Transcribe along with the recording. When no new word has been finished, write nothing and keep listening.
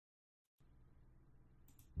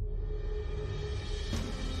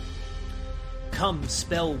Come,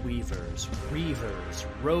 spellweavers, reavers,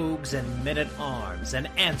 rogues, and men-at-arms, and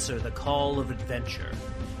answer the call of adventure.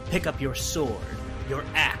 Pick up your sword, your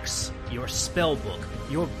axe, your spellbook,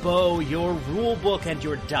 your bow, your rulebook, and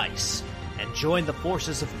your dice, and join the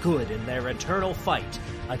forces of good in their eternal fight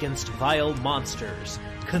against vile monsters,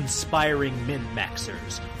 conspiring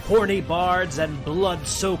min-maxers, horny bards, and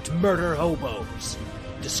blood-soaked murder hobos.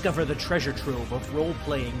 Discover the treasure trove of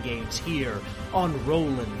role-playing games here on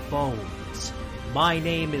Rollin' Bones. My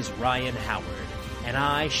name is Ryan Howard, and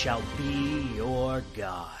I shall be your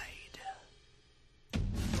guide.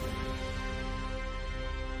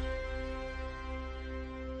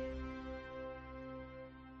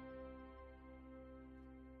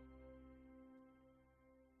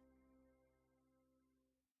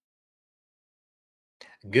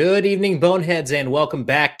 Good evening, Boneheads, and welcome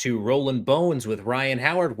back to Rollin' Bones with Ryan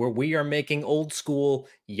Howard, where we are making old school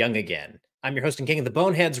young again. I'm your host and king of the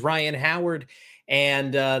Boneheads, Ryan Howard,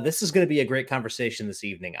 and this is going to be a great conversation this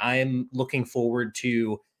evening. I'm looking forward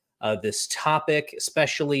to this topic,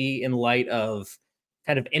 especially in light of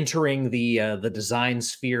kind of entering the design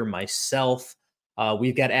sphere myself.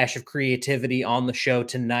 We've got Ash of Creativity on the show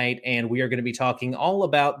tonight, and we are going to be talking all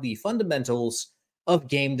about the fundamentals of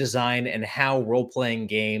game design and how role-playing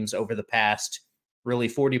games over the past really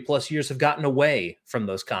 40 plus years have gotten away from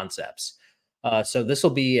those concepts. So this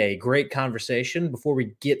will be a great conversation. Before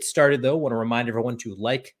we get started, though, I want to remind everyone to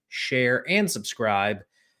like, share, and subscribe.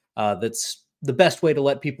 That's the best way to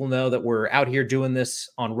let people know that we're out here doing this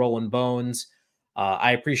on Rollin' Bones.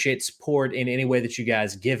 I appreciate support in any way that you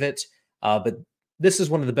guys give it, but this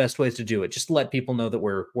is one of the best ways to do it. Just to let people know that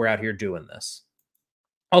we're out here doing this.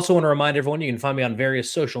 Also want to remind everyone, you can find me on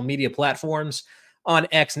various social media platforms. On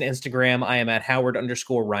X and Instagram, I am at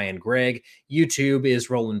Howard_Ryan Gregg. YouTube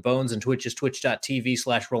is Rollin' Bones, and Twitch is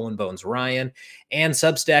twitch.tv/RollinBonesRyan. And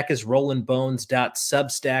Substack is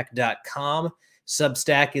rollinbones.substack.com.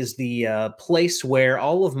 Substack is the place where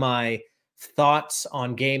all of my thoughts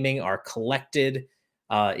on gaming are collected.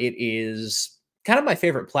 It is kind of my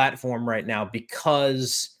favorite platform right now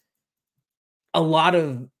because a lot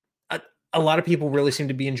of people really seem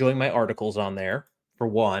to be enjoying my articles on there, for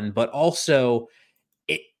one, but also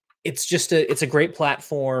it's a great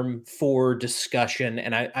platform for discussion,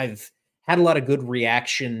 and I've had a lot of good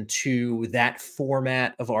reaction to that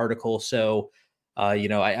format of article. So,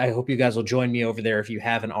 I hope you guys will join me over there if you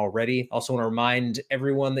haven't already. Also want to remind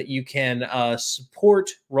everyone that you can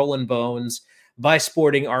support Rollin' Bones by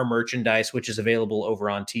sporting our merchandise, which is available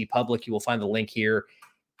over on TeePublic. You will find the link here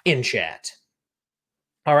in chat.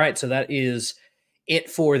 All right, so that is it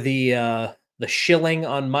for the shilling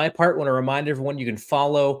on my part. I want to remind everyone you can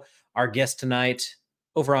follow our guest tonight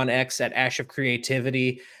over on X at Ash of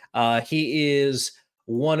Creativity. He is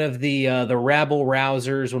one of the rabble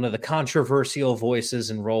rousers, one of the controversial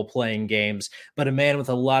voices in role-playing games, but a man with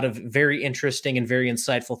a lot of very interesting and very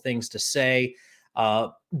insightful things to say.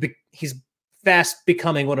 He's fast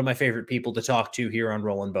becoming one of my favorite people to talk to here on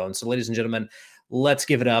Rollin' Bones. So, ladies and gentlemen, let's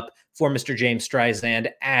give it up for Mr. James Streisand,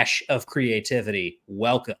 Ash of Creativity.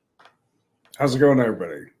 Welcome. How's it going,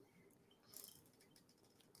 everybody?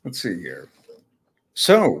 Let's see here.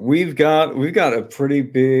 So we've got a pretty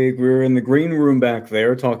big, we're in the green room back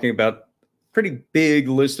there talking about pretty big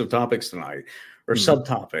list of topics tonight, or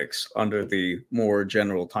subtopics under the more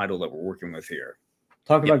general title that we're working with here.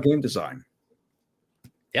 Talk about game design.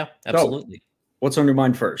 Yeah, absolutely. So, what's on your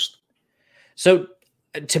mind first? So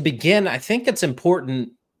to begin, I think it's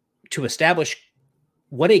important to establish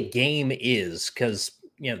what a game is, because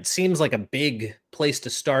it seems like a big place to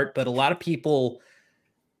start, but a lot of people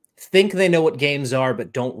think they know what games are,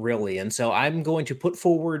 but don't really. And so I'm going to put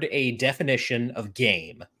forward a definition of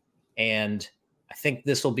game, and I think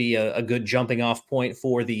this will be a good jumping off point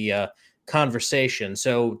for the conversation.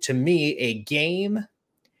 So to me, a game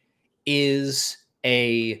is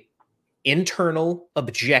a internal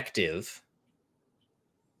objective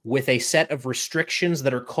with a set of restrictions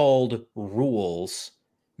that are called rules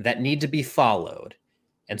that need to be followed.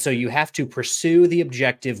 And so you have to pursue the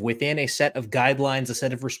objective within a set of guidelines, a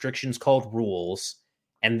set of restrictions called rules,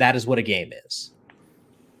 and that is what a game is.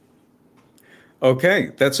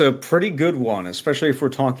 Okay, that's a pretty good one, especially if we're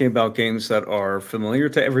talking about games that are familiar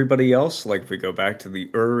to everybody else, like if we go back to the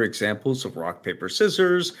examples of rock, paper,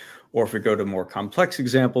 scissors, or if we go to more complex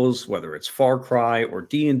examples, whether it's Far Cry or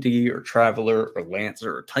D&D or Traveler or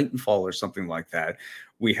Lancer or Titanfall or something like that,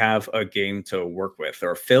 we have a game to work with.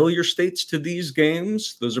 There are failure states to these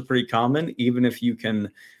games. Those are pretty common. Even if you can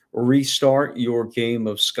restart your game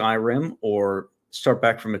of Skyrim or start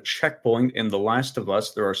back from a checkpoint in The Last of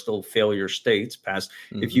Us, there are still failure states past.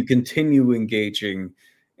 If you continue engaging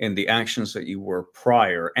in the actions that you were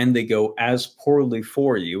prior, and they go as poorly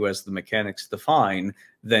for you as the mechanics define,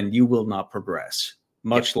 then you will not progress.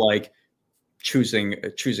 Much like choosing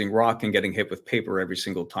rock and getting hit with paper every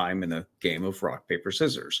single time in a game of rock, paper,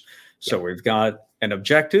 scissors. So we've got an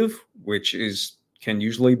objective, which can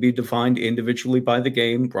usually be defined individually by the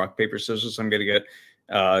game. Rock, paper, scissors, I'm going to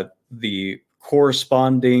get the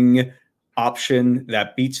corresponding option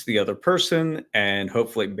that beats the other person, and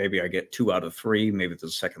hopefully maybe I get 2 out of 3. Maybe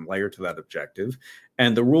there's a second layer to that objective.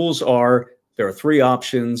 And the rules are, there are 3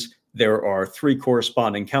 options. There are 3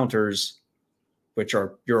 corresponding counters, which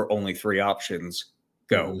are your only 3 options.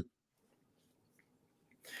 Go. Mm-hmm.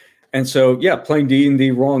 And so, playing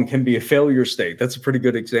D&D wrong can be a failure state. That's a pretty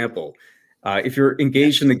good example. If you're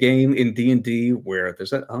engaged in the game in D&D where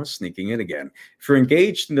there's that, sneaking in again. If you're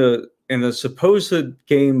engaged in a supposed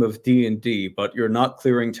game of D&D, but you're not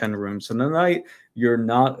clearing 10 rooms in a night, you're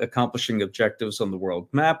not accomplishing objectives on the world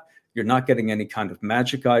map, you're not getting any kind of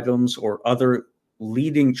magic items or other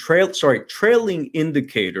trailing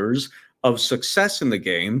indicators of success in the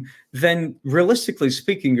game, then realistically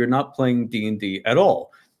speaking, you're not playing D&D at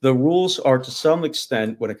all. The rules are, to some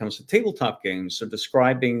extent, when it comes to tabletop games, are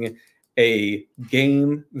describing a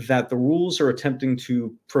game that the rules are attempting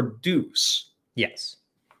to produce. Yes.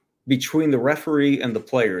 Between the referee and the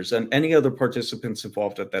players and any other participants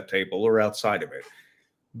involved at that table or outside of it.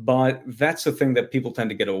 But that's the thing that people tend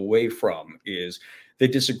to get away from, is they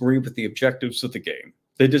disagree with the objectives of the game.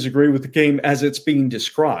 They disagree with the game as it's being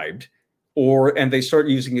described, and they start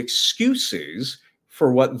using excuses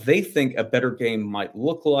for what they think a better game might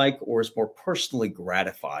look like or is more personally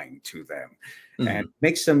gratifying to them. Mm-hmm. And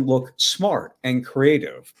makes them look smart and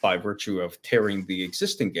creative by virtue of tearing the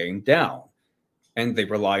existing game down. And they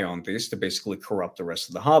rely on this to basically corrupt the rest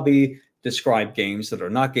of the hobby, describe games that are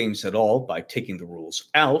not games at all by taking the rules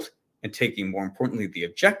out and taking, more importantly, the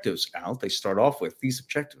objectives out. They start off with, these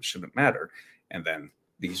objectives shouldn't matter, and then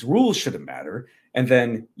these rules shouldn't matter, and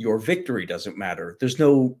then your victory doesn't matter. There's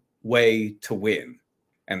no way to win,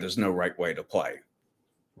 and there's no right way to play.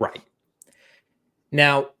 Right.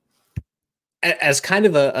 Now, as kind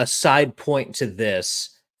of a side point to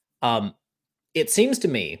this, it seems to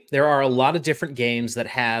me there are a lot of different games that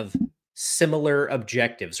have similar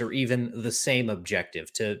objectives or even the same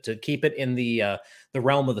objective. To keep it in the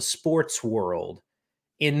realm of the sports world,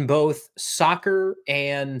 in both soccer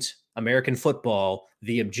and American football,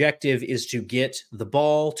 the objective is to get the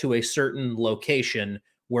ball to a certain location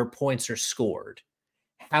where points are scored.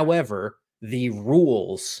 However, the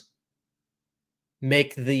rules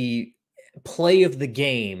make the play of the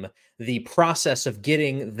game, the process of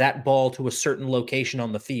getting that ball to a certain location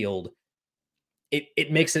on the field,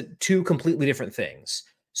 it makes it 2 completely different things.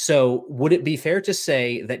 So would it be fair to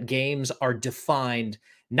say that games are defined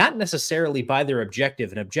not necessarily by their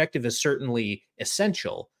objective? An objective is certainly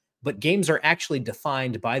essential, but games are actually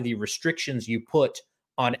defined by the restrictions you put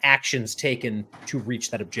on actions taken to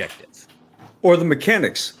reach that objective. Or the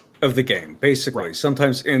mechanics of the game, basically. Right.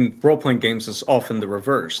 Sometimes in role-playing games, it's often the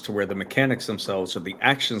reverse, to where the mechanics themselves or the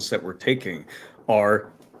actions that we're taking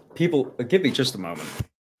are people. Give me just a moment.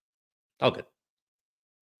 Oh, good.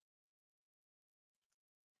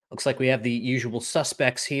 Looks like we have the usual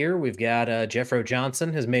suspects here. We've got Jeffro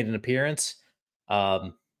Johnson has made an appearance.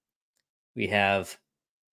 We have.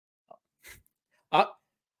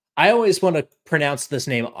 I always want to pronounce this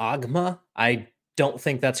name Ogma. I don't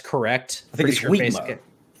think that's correct. I think it's Wigma.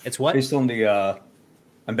 It's what? Based on the,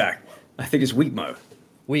 I'm back. I think it's Wigmo.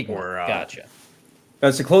 Wigmo, gotcha.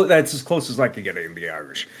 That's as close as I can get in the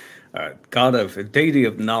Irish. God of deity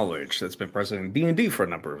of knowledge that's been present in D&D for a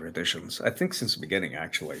number of editions. I think since the beginning,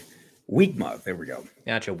 actually. Wigma, there we go.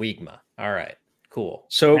 Gotcha, Wigma. All right, cool.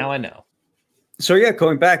 So now I know. So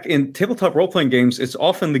going back, in tabletop role-playing games, it's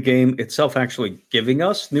often the game itself actually giving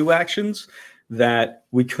us new actions that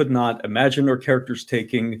we could not imagine our characters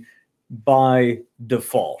taking by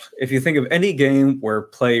default. If you think of any game where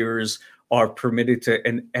players are permitted to,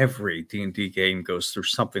 and every D&D game goes through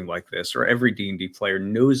something like this, or every D&D player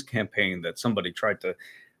knows a campaign that somebody tried to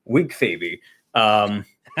wig Phoebe,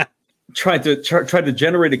 tried to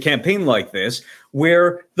generate a campaign like this,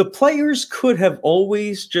 where the players could have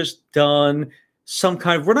always just done some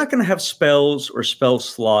kind of, we're not going to have spells or spell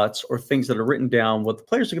slots or things that are written down. What the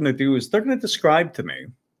players are going to do is they're going to describe to me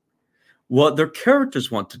what their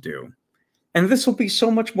characters want to do. And this will be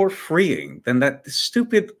so much more freeing than that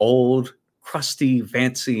stupid, old, crusty,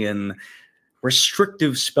 Vancian,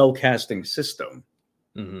 restrictive spellcasting system.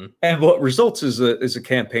 Mm-hmm. And what results is a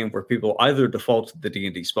campaign where people either default to the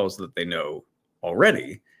D&D spells that they know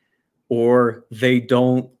already, or they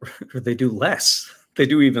don't, or they do less. They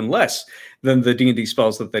do even less than the D&D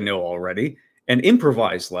spells that they know already, and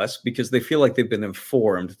improvise less because they feel like they've been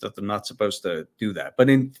informed that they're not supposed to do that. But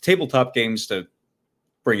in tabletop games, to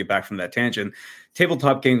bring it back from that tangent,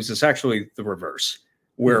 tabletop games is actually the reverse,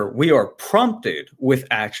 where we are prompted with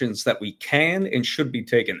actions that we can and should be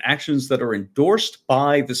taken, actions that are endorsed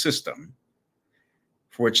by the system,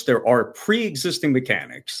 for which there are pre-existing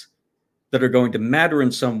mechanics that are going to matter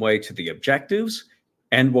in some way to the objectives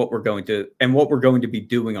and what we're going to be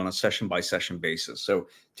doing on a session by session basis. So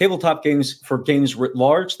tabletop games, for games writ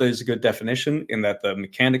large, that is a good definition in that the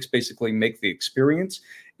mechanics basically make the experience.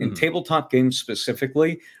 In tabletop games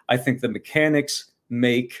specifically, I think the mechanics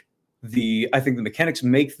make the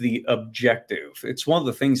objective. It's one of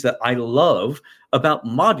the things that I love about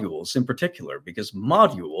modules in particular, because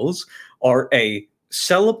modules are a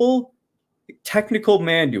sellable technical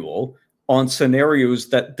manual on scenarios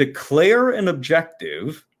that declare an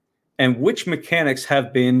objective and which mechanics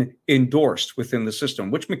have been endorsed within the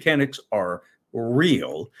system, which mechanics are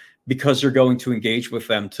real because you're going to engage with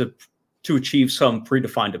them to achieve some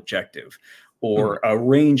predefined objective or a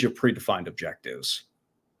range of predefined objectives.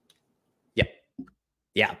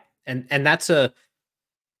 Yeah. And that's a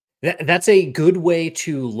good way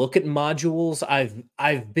to look at modules.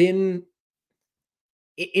 I've been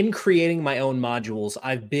in creating my own modules,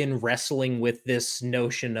 I've been wrestling with this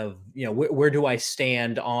notion of, where do I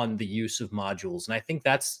stand on the use of modules? And I think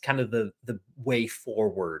that's kind of the way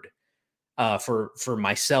forward for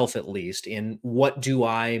myself, at least, in what do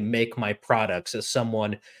I make my products as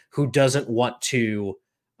someone who doesn't want to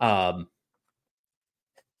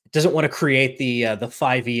create the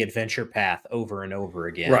 5e adventure path over and over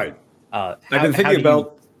again. Right. I've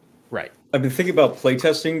been thinking about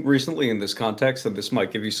playtesting recently in this context, and this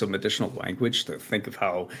might give you some additional language to think of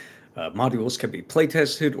how modules can be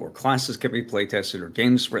playtested, or classes can be playtested, or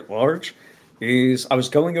games writ large. I was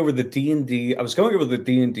going over the D&D,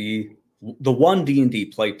 the one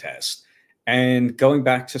D&D playtest, and going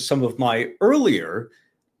back to some of my earlier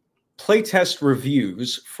playtest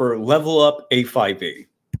reviews for Level Up A5e.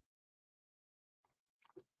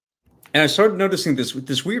 And I started noticing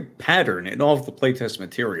this weird pattern in all of the playtest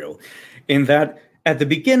material, in that at the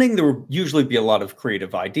beginning there would usually be a lot of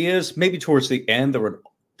creative ideas. Maybe towards the end there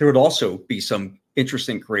would also be some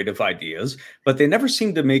interesting creative ideas, but they never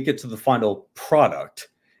seemed to make it to the final product.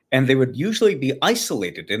 And they would usually be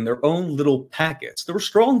isolated in their own little packets. There were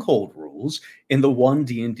stronghold rules in the one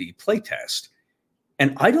D&D playtest,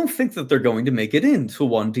 and I don't think that they're going to make it into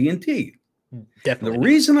one D&D. Definitely. The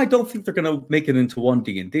reason I don't think they're going to make it into one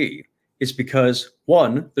D&D is because,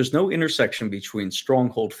 one, there's no intersection between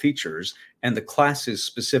stronghold features and the classes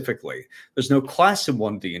specifically. There's no class in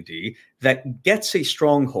one D&D that gets a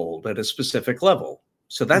stronghold at a specific level.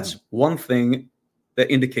 So that's one thing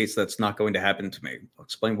that indicates that's not going to happen to me. I'll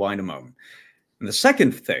explain why in a moment. And the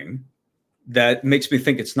second thing that makes me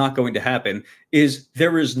think it's not going to happen is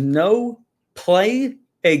there is no play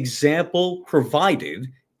example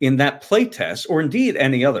provided in that playtest, or indeed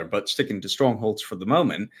any other, but sticking to strongholds for the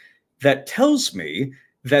moment, that tells me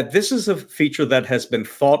that this is a feature that has been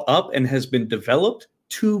thought up and has been developed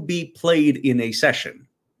to be played in a session.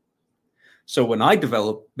 So when I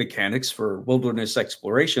develop mechanics for wilderness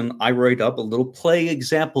exploration, I write up a little play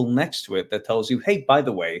example next to it that tells you, hey, by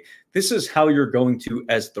the way, this is how you're going to,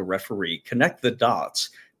 as the referee, connect the dots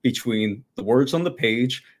between the words on the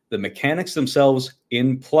page, the mechanics themselves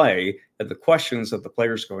in play, and the questions that the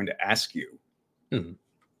player is going to ask you.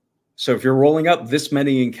 So if you're rolling up this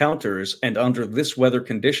many encounters and under this weather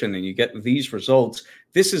condition and you get these results,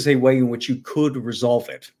 this is a way in which you could resolve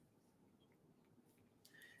it.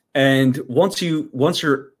 And once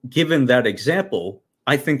you're given that example,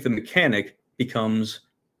 I think the mechanic becomes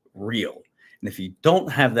real. And if you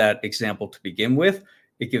don't have that example to begin with,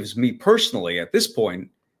 it gives me personally, at this point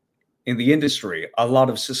in the industry, a lot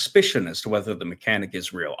of suspicion as to whether the mechanic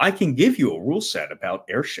is real. I can give you a rule set about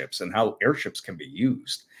airships and how airships can be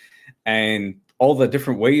used, and all the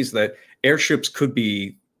different ways that airships could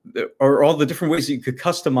be, or all the different ways that you could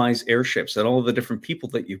customize airships and all the different people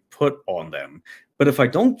that you put on them. But if I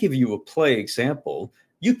don't give you a play example,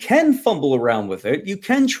 you can fumble around with it. You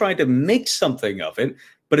can try to make something of it.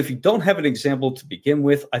 But if you don't have an example to begin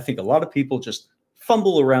with, I think a lot of people just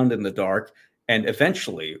fumble around in the dark and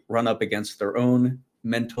eventually run up against their own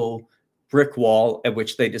mental brick wall at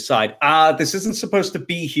which they decide, this isn't supposed to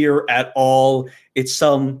be here at all. It's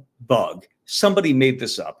some bug. Somebody made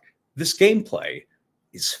this up. This gameplay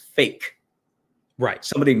is fake. Right.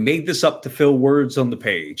 Somebody made this up to fill words on the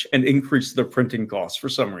page and increase their printing costs for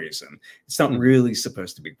some reason. It's not really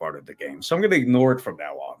supposed to be part of the game. So I'm going to ignore it from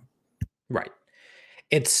now on. Right.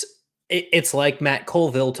 It's It's like Matt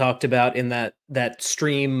Colville talked about in that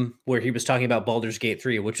stream where he was talking about Baldur's Gate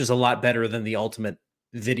 3, which is a lot better than the ultimate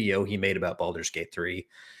video he made about Baldur's Gate 3.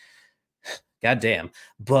 God damn.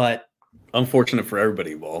 But unfortunate for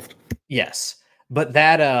everybody involved. Yes. But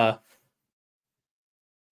that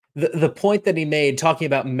the point that he made talking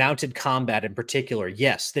about mounted combat in particular,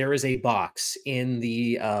 yes, there is a box in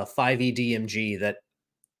the 5e DMG that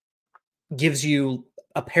gives you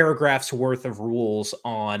a paragraph's worth of rules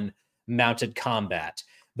on mounted combat,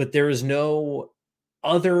 but there is no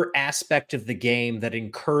other aspect of the game that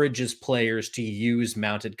encourages players to use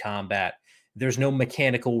mounted combat. There's no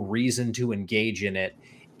mechanical reason to engage in it.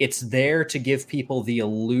 It's there to give people the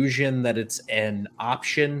illusion that it's an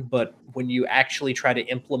option, but when you actually try to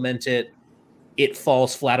implement it, it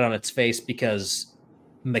falls flat on its face because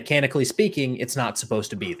mechanically speaking, it's not supposed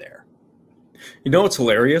to be there. You know what's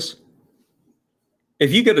hilarious?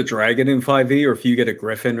 If you get a dragon in 5e, or if you get a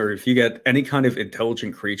griffin, or if you get any kind of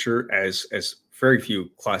intelligent creature, as very few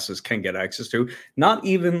classes can get access to, not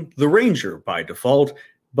even the ranger by default,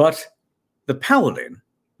 but the paladin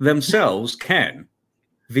themselves can,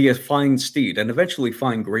 via Find Steed, and eventually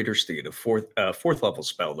Find Greater Steed, a fourth level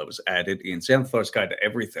spell that was added in Xanathar's Guide to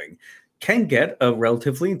Everything, can get a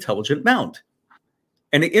relatively intelligent mount.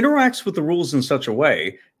 And it interacts with the rules in such a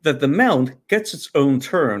way that the mount gets its own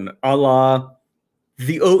turn, a la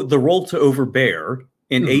the roll to overbear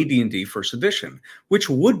in AD&D First Edition, which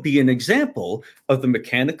would be an example of the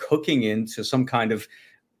mechanic hooking into some kind of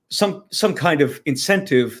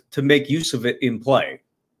incentive to make use of it in play.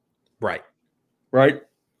 Right.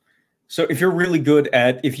 So if you're really good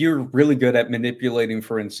at manipulating,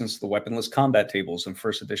 for instance, the weaponless combat tables in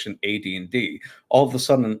First Edition AD&D, all of a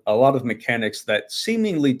sudden a lot of mechanics that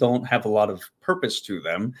seemingly don't have a lot of purpose to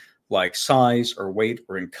them, like size or weight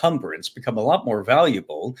or encumbrance, become a lot more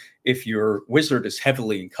valuable if your wizard is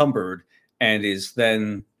heavily encumbered and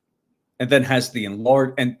then has the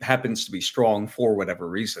enlarge and happens to be strong for whatever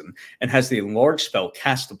reason and has the enlarge spell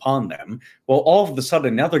cast upon them. Well, all of a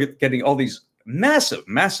sudden now they're getting all these massive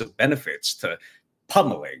benefits to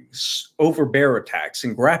pummeling, overbear attacks,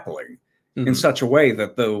 and grappling in such a way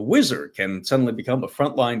that the wizard can suddenly become a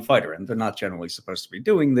frontline fighter. And they're not generally supposed to be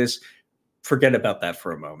doing this. Forget about that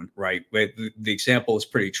for a moment, right? The example is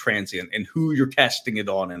pretty transient in who you're casting it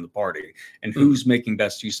on in the party and who's making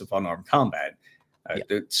best use of unarmed combat.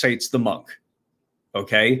 Say it's the monk.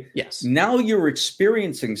 Okay? Yes. Now you're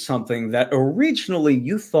experiencing something that originally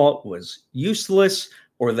you thought was useless,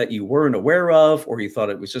 or that you weren't aware of, or you thought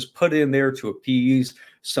it was just put in there to appease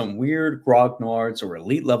some weird grognards or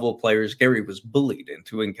elite level players. Gary was bullied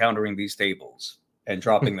into encountering these tables and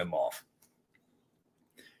dropping them off.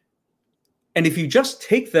 And if you just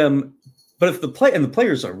take them, but if the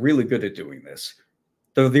players are really good at doing this,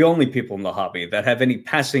 they're the only people in the hobby that have any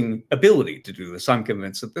passing ability to do this, I'm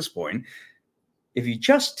convinced at this point. If you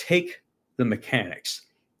just take the mechanics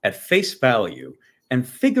at face value and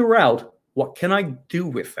figure out what can I do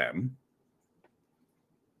with them,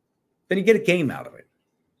 then you get a game out of it.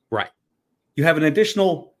 Right. You have an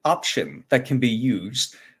additional option that can be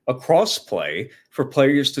used across play for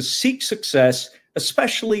players to seek success,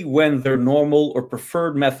 especially when their normal or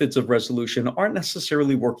preferred methods of resolution aren't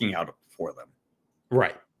necessarily working out for them.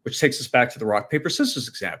 Right. Which takes us back to the rock, paper, scissors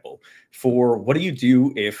example. For what do you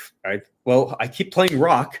do if I keep playing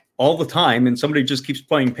rock all the time and somebody just keeps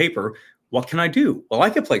playing paper? What can I do? Well, I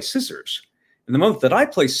can play scissors. And the moment that I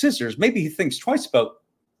play scissors, maybe he thinks twice about,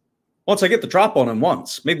 once I get the drop on him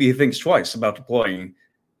once, maybe he thinks twice about deploying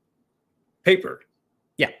paper.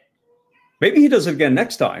 Yeah. Maybe he does it again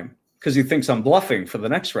next time because he thinks I'm bluffing for the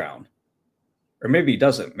next round. Or maybe he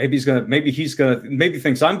doesn't. Maybe he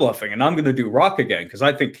thinks I'm bluffing and I'm going to do rock again because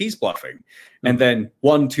I think he's bluffing. And then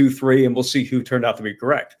 1, 2, 3, and we'll see who turned out to be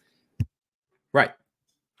correct. Right.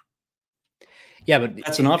 Yeah, but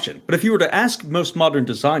that's an option. But if you were to ask most modern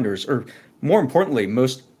designers, or more importantly,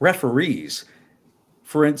 most referees,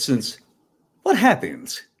 for instance, what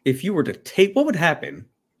happens if you were to take, what would happen?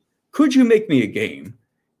 Could you make me a game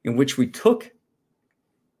in which we took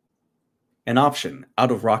an option out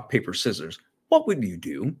of rock, paper, scissors? What would you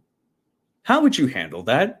do? How would you handle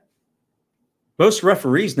that? Most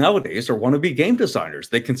referees nowadays are wannabe game designers.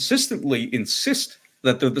 They consistently insist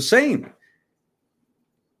that they're the same.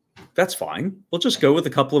 That's fine. We'll just go with a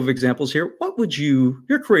couple of examples here. What would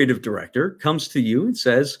your creative director comes to you and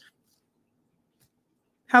says,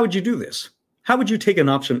 how would you do this? How would you take an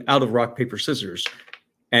option out of rock, paper, scissors?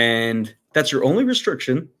 And that's your only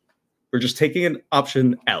restriction. We're just taking an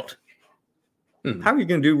option out. How are you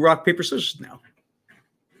going to do rock, paper, scissors now?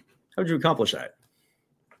 How would you accomplish that?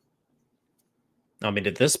 I mean,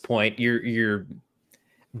 at this point, you're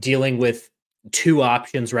dealing with two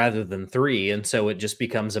options rather than three. And so it just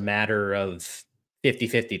becomes a matter of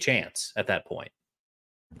 50-50 chance at that point.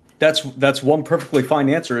 That's one perfectly fine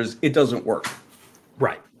answer is it doesn't work.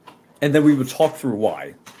 Right. And then we would talk through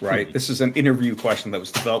why, right? Mm-hmm. This is an interview question that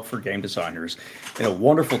was developed for game designers in a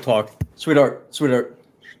wonderful talk. Sweetheart.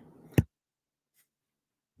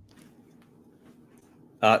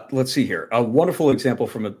 Let's see here. A wonderful example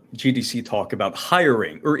from a GDC talk about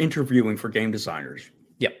hiring or interviewing for game designers.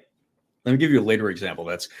 Yep. Let me give you a later example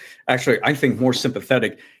that's actually, I think, more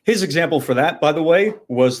sympathetic. His example for that, by the way,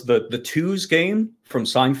 was the twos game from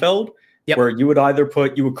Seinfeld, where you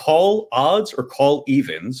would call odds or call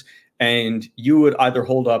evens, and you would either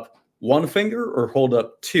hold up one finger or hold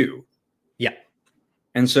up two. Yeah.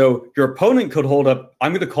 And so your opponent could hold up,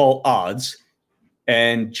 I'm going to call odds,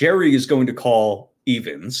 and Jerry is going to call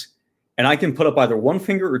evens. And I can put up either one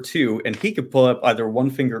finger or two, and he could pull up either one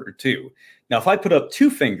finger or two. Now, if I put up two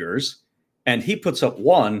fingers and he puts up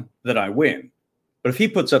one, then I win. But if he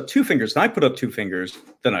puts up two fingers and I put up two fingers,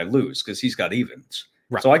 then I lose because he's got evens.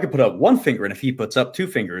 Right. So I could put up one finger, and if he puts up two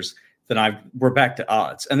fingers, then we're back to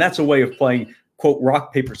odds. And that's a way of playing, quote,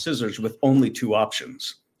 rock, paper, scissors with only two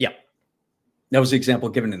options. Yeah. That was the example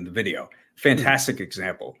given in the video. Fantastic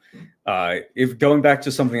example. If going back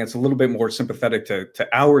to something that's a little bit more sympathetic to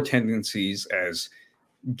our tendencies as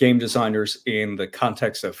game designers in the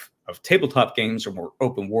context of tabletop games or more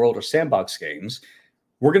open world or sandbox games,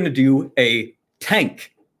 we're going to do a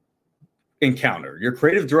tank encounter. Your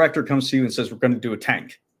creative director comes to you and says, we're going to do a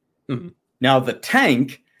tank. Mm-hmm. Now, the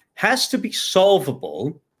tank has to be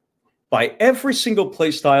solvable by every single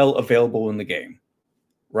play style available in the game,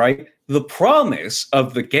 right? The promise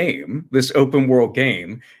of the game, this open world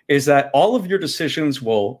game, is that all of your decisions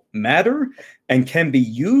will matter and can be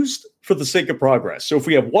used for the sake of progress. So if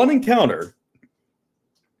we have one encounter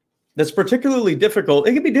that's particularly difficult,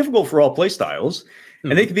 it can be difficult for all play styles,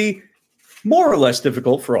 and it can be more or less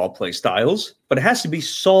difficult for all play styles, but it has to be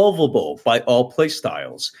solvable by all play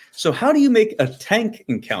styles. So how do you make a tank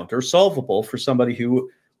encounter solvable for somebody who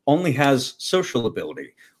only has social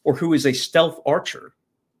ability or who is a stealth archer?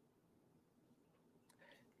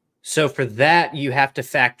 So for that, you have to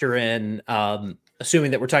factor in, assuming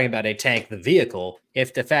that we're talking about a tank, the vehicle, you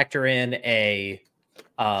have to factor in a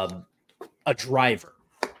driver,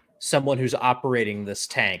 someone who's operating this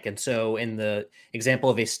tank. And so in the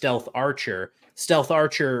example of a stealth archer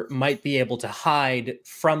might be able to hide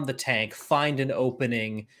from the tank, find an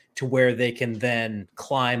opening to where they can then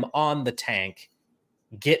climb on the tank,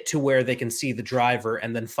 get to where they can see the driver,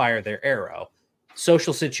 and then fire their arrow.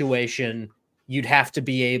 Social situation, you'd have to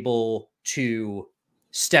be able to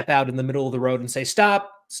step out in the middle of the road and say,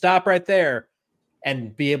 stop right there,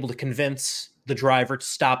 and be able to convince the driver to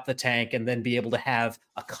stop the tank and then be able to have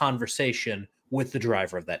a conversation with the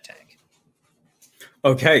driver of that tank.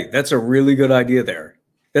 Okay, that's a really good idea there.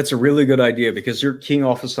 That's a really good idea because you're keying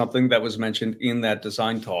off of something that was mentioned in that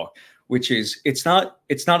design talk, which is it's not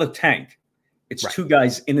a tank. It's right. Two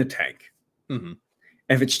guys in a tank. Mm-hmm.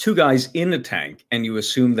 And if it's two guys in a tank and you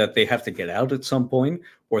assume that they have to get out at some point,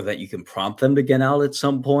 or that you can prompt them to get out at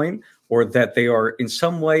some point, or that they are in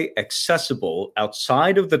some way accessible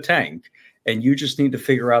outside of the tank, and you just need to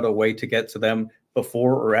figure out a way to get to them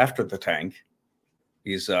before or after the tank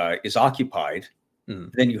is occupied,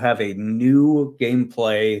 then you have a new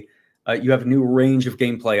gameplay. You have a new range of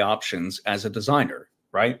gameplay options as a designer,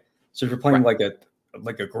 right? So if you're playing like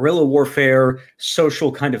a guerrilla warfare,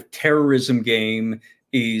 social kind of terrorism game,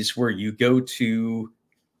 is where you go to,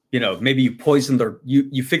 maybe you poison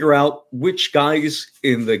you figure out which guys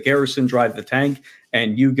in the garrison drive the tank,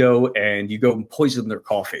 and you go and poison their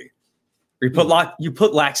coffee. Or you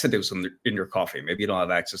put laxatives in your coffee. Maybe you don't have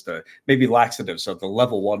access to, maybe laxatives are the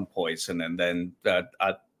level 1 poison, and then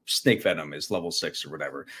snake venom is level 6 or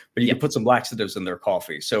whatever. But you can put some laxatives in their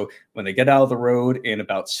coffee. So when they get out of the road in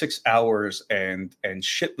about 6 hours and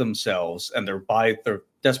shit themselves, and they're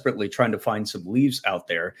desperately trying to find some leaves out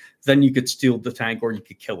there, then you could steal the tank, or you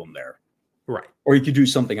could kill them there. Right. Or you could do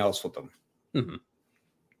something else with them. Mm-hmm.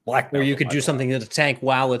 Or you could do something to the tank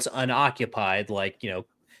while it's unoccupied, like,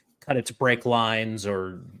 cut its brake lines,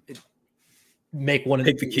 or make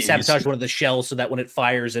sabotage one of the shells so that when it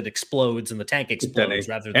fires, it explodes and the tank explodes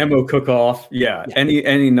rather than ammo cook off. Yeah.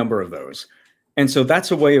 Any number of those. And so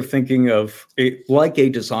that's a way of thinking of it like a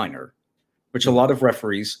designer, which a lot of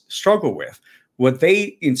referees struggle with. What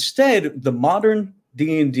they instead, the modern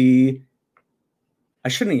D&D, I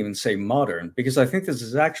shouldn't even say modern, because I think this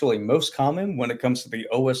is actually most common when it comes to the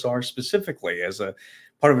OSR specifically, as a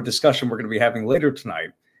part of a discussion we're going to be having later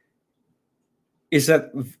tonight, is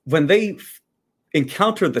that when they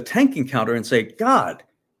encounter the tank encounter and say, God,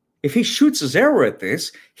 If he shoots his arrow at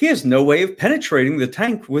this, he has no way of penetrating the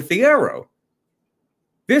tank with the arrow.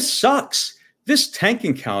 This sucks. This tank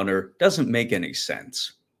encounter doesn't make any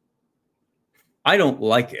sense. I don't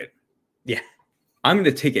like it. Yeah. I'm going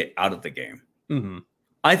to take it out of the game. Mm-hmm.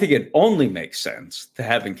 I think it only makes sense to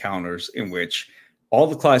have encounters in which all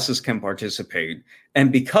the classes can participate.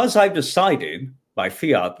 And because I've decided by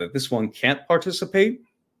fiat that this one can't participate,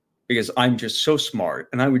 because I'm just so smart,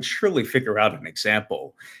 and I would surely figure out an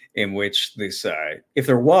example in which this, if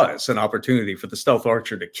there was an opportunity for the stealth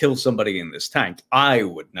archer to kill somebody in this tank, I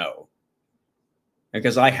would know.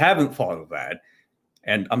 Because I haven't thought of that,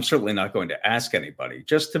 and I'm certainly not going to ask anybody,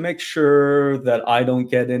 just to make sure that I don't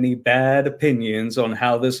get any bad opinions on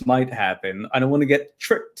how this might happen. I don't want to get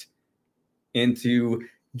tricked into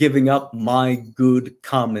giving up my good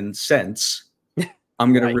common sense.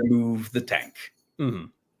 I'm going to remove the tank. Mm-hmm.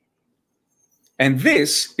 And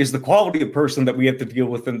this is the quality of person that we have to deal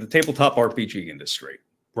with in the tabletop RPG industry.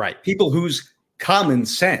 Right. People whose common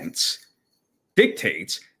sense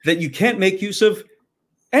dictates that you can't make use of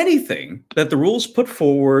anything that the rules put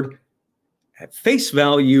forward at face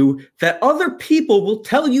value that other people will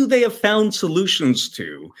tell you they have found solutions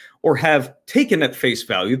to or have taken at face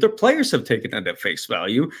value. Their players have taken it at face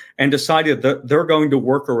value and decided that they're going to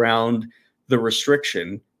work around the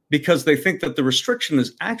restriction because they think that the restriction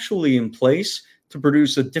is actually in place to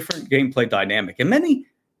produce a different gameplay dynamic and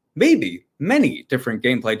maybe many different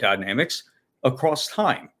gameplay dynamics across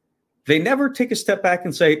time. They never take a step back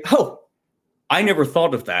and say, oh, I never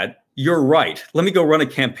thought of that. You're right. Let me go run a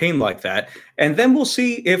campaign like that. And then we'll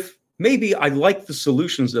see if maybe I like the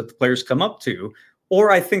solutions that the players come up to,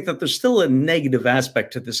 or I think that there's still a negative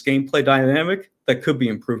aspect to this gameplay dynamic that could be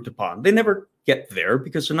improved upon. They never get there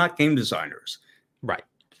because they're not game designers. Right.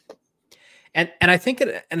 And I think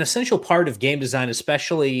an essential part of game design,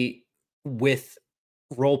 especially with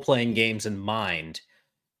role-playing games in mind,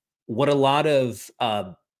 what a lot of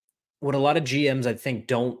GMs I think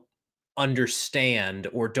don't understand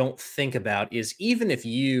or don't think about is even if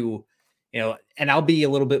you know, and I'll be a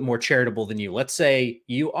little bit more charitable than you. Let's say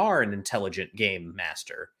you are an intelligent game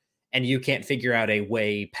master and you can't figure out a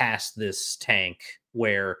way past this tank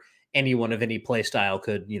where anyone of any play style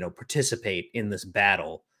could, participate in this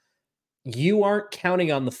battle. You aren't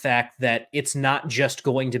counting on the fact that it's not just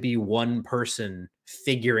going to be one person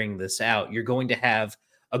figuring this out. You're going to have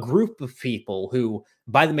a group of people who,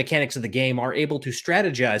 by the mechanics of the game, are able to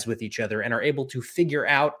strategize with each other and are able to figure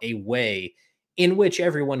out a way in which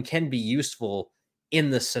everyone can be useful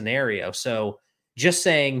in the scenario. So just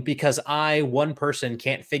saying, because one person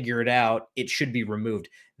can't figure it out, it should be removed.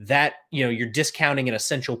 That, you're discounting an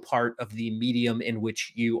essential part of the medium in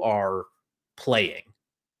which you are playing.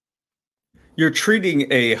 You're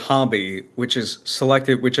treating a hobby which has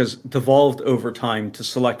devolved over time to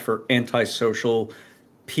select for antisocial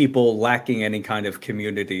people lacking any kind of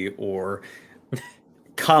community or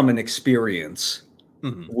common experience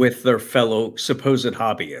with their fellow supposed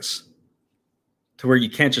hobbyists, to where you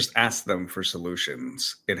can't just ask them for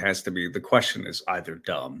solutions. It has to be, the question is either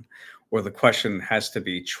dumb or the question has to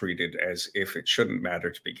be treated as if it shouldn't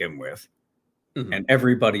matter to begin with. And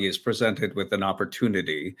everybody is presented with an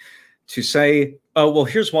opportunity to say, oh, well,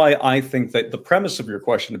 here's why I think that the premise of your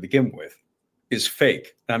question to begin with is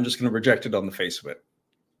fake. And I'm just going to reject it on the face of it.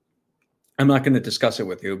 I'm not going to discuss it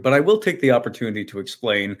with you, but I will take the opportunity to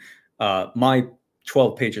explain my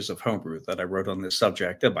 12 pages of homebrew that I wrote on this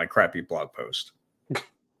subject in my crappy blog post.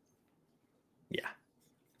 Yeah.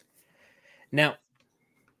 Now,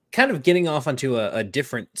 kind of getting off onto a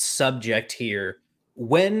different subject here,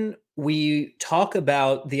 when we talk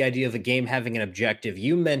about the idea of a game having an objective,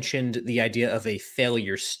 you mentioned the idea of a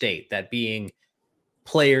failure state, that being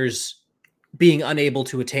players being unable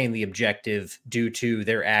to attain the objective due to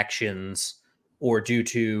their actions or due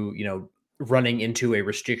to, running into a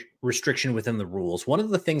restriction within the rules. One of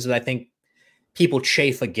the things that I think people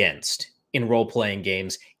chafe against in role-playing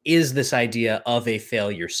games is this idea of a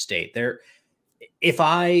failure state. If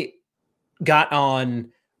I got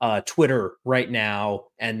on Twitter right now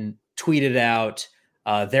and tweeted out,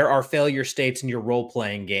 there are failure states in your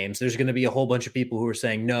role-playing games, there's going to be a whole bunch of people who are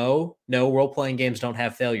saying, no, role-playing games don't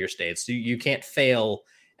have failure states. You can't fail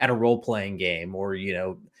at a role-playing game, or,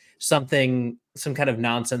 some kind of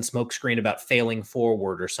nonsense smokescreen about failing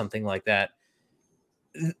forward or something like that.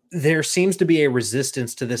 There seems to be a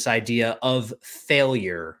resistance to this idea of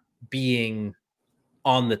failure being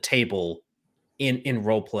on the table in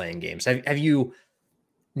role-playing games. Have you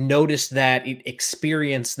noticed that,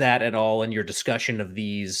 experienced that at all in your discussion of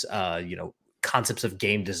these, concepts of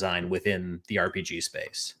game design within the RPG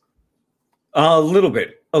space? A little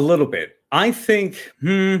bit. I think,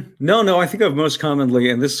 no, I think I've most commonly,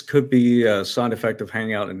 and this could be a side effect of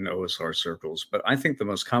hanging out in OSR circles, but I think the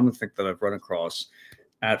most common thing that I've run across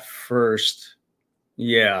at first,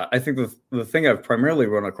 yeah, I think the thing I've primarily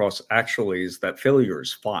run across actually is that failure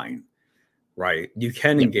is fine, right? You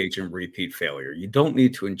can Yep. engage in repeat failure. You don't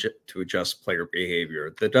need to adjust player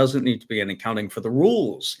behavior. There doesn't need to be any accounting for the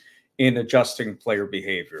rules in adjusting player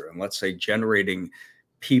behavior, and let's say generating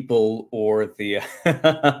people or the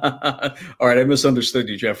all right, I misunderstood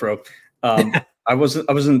you, Jeffro. I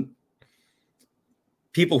wasn't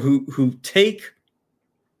people who take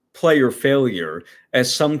player failure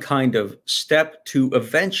as some kind of step to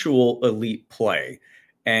eventual elite play.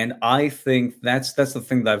 And I think that's the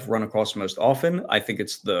thing that I've run across most often. I think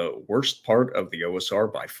it's the worst part of the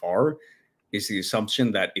OSR by far, is the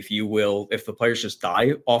assumption that if the players just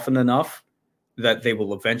die often enough, that they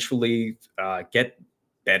will eventually get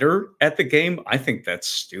better at the game. I think that's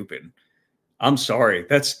stupid. I'm sorry.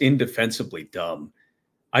 That's indefensibly dumb.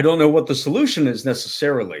 I don't know what the solution is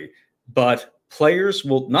necessarily, but players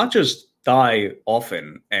will not just die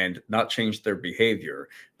often and not change their behavior,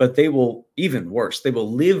 but they will, even worse, they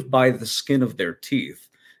will live by the skin of their teeth,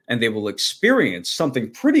 and they will experience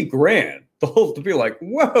something pretty grand. They'll be like,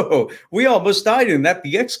 whoa, we almost died in that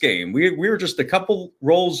BX game. We were just a couple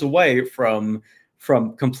rolls away from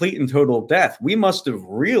complete and total death. We must have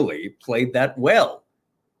really played that well.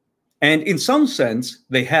 And in some sense,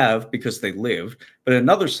 they have, because they lived. But in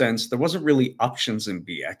another sense, there wasn't really options in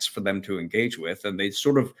BX for them to engage with. And they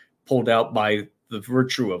sort of pulled out by the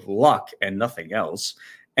virtue of luck and nothing else.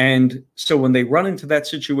 And so when they run into that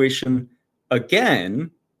situation again,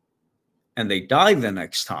 and they die the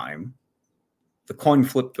next time, the coin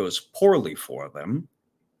flip goes poorly for them,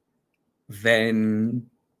 then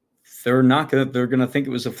they're gonna think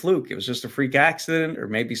it was a fluke. It was just a freak accident, or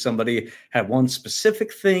maybe somebody had one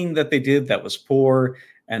specific thing that they did that was poor,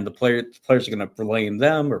 and the players are gonna blame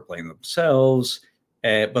them or blame themselves.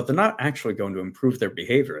 But they're not actually going to improve their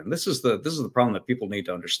behavior. And this is the problem that people need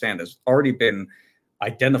to understand. Has already been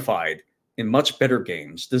identified in much better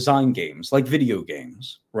games, design games like video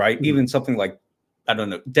games, right? Mm-hmm. Even something like, I don't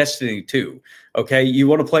know, Destiny 2. Okay, you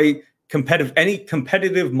want to play any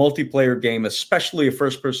competitive multiplayer game, especially a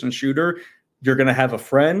first-person shooter, you're going to have a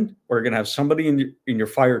friend, or you're going to have somebody in your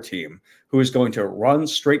fire team who is going to run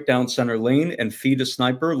straight down center lane and feed a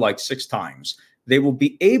sniper like 6 times. They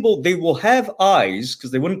will have eyes,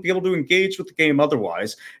 because they wouldn't be able to engage with the game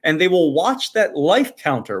otherwise, and they will watch that life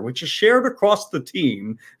counter, which is shared across the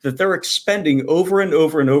team, that they're expending over and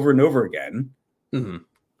over and over and over again,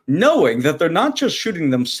 knowing that they're not just shooting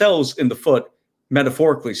themselves in the foot,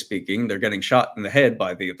 metaphorically speaking. They're getting shot in the head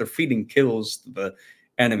they're feeding kills to the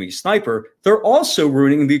enemy sniper. They're also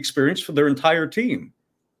ruining the experience for their entire team.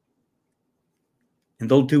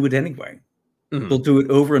 And they'll do it anyway. They'll do it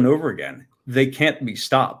over and over again. They can't be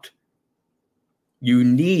stopped. You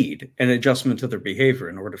need an adjustment to their behavior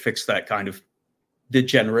in order to fix that kind of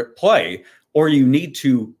degenerate play, or you need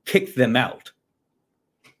to kick them out.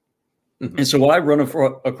 And so what I run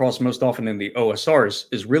across most often in the OSRs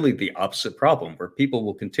is really the opposite problem, where people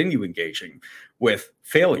will continue engaging with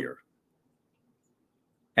failure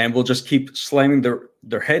and will just keep slamming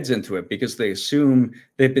their heads into it, because they assume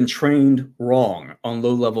they've been trained wrong on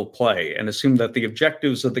low-level play, and assume that the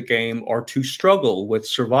objectives of the game are to struggle with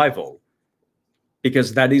survival,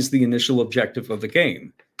 because that is the initial objective of the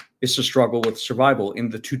game, is to struggle with survival in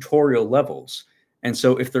the tutorial levels. And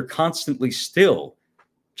so if they're constantly still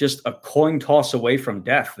just a coin toss away from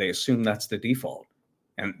death, they assume that's the default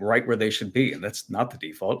and right where they should be. And that's not the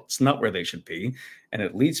default. It's not where they should be. And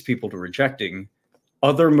it leads people to rejecting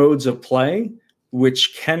other modes of play,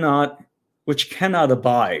 which cannot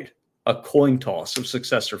abide a coin toss of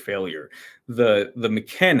success or failure. The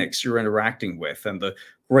mechanics you're interacting with, and the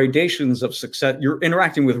gradations of success, you're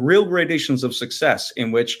interacting with real gradations of success,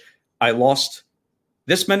 in which I lost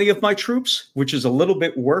this many of my troops, which is a little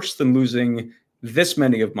bit worse than losing this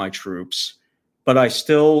many of my troops, but I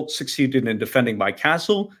still succeeded in defending my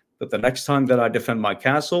castle. But the next time that I defend my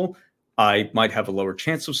castle, I might have a lower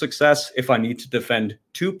chance of success. If I need to defend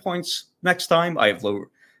 2 points next time, I have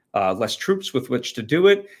less troops with which to do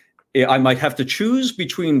it. I might have to choose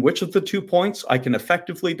between which of the 2 points I can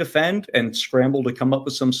effectively defend, and scramble to come up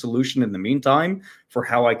with some solution in the meantime for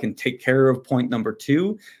how I can take care of point number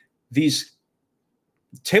 2. These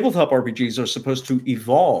tabletop RPGs are supposed to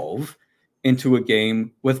evolve into a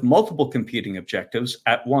game with multiple competing objectives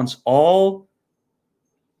at once, all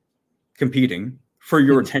competing for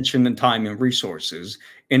your attention and time and resources,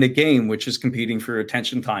 in a game which is competing for your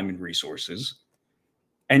attention, time, and resources,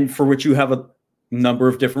 and for which you have number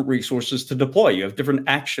of different resources to deploy. You have different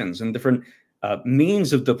actions and different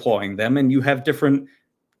means of deploying them, and you have different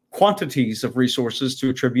quantities of resources to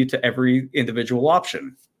attribute to every individual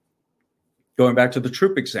option. Going back to the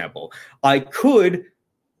troop example, I could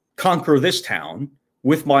conquer this town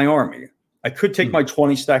with my army. I could take my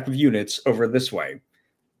 20 stack of units over this way.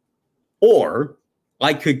 Or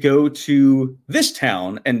I could go to this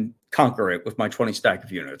town and conquer it with my 20 stack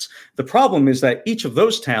of units. The problem is that each of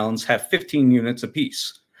those towns have 15 units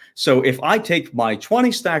apiece. So if I take my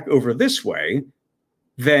 20 stack over this way,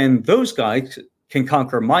 then those guys can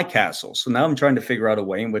conquer my castle. So now I'm trying to figure out a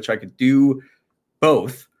way in which I could do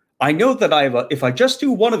both. I know that if I just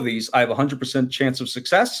do one of these, I have a 100% chance of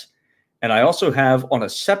success. And I also have on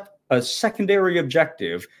a secondary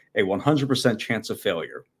objective, a 100% chance of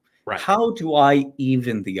failure. Right. How do I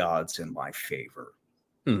even the odds in my favor?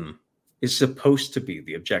 Is supposed to be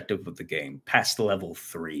the objective of the game, past level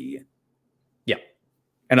 3. Yeah.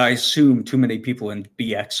 And I assume too many people in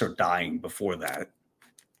BX are dying before that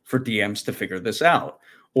for DMs to figure this out.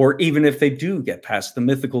 Or even if they do get past the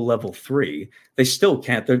mythical level 3, they still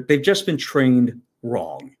can't. They've just been trained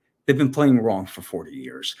wrong. They've been playing wrong for 40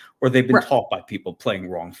 years, or they've been taught by people playing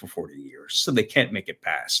wrong for 40 years. So they can't make it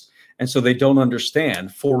past. And so they don't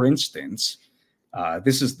understand. For instance,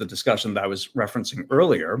 this is the discussion that I was referencing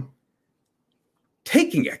earlier.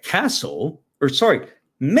 Making a castle,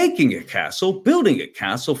 building a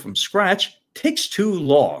castle from scratch takes too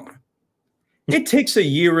long. It takes a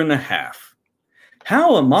year and a half.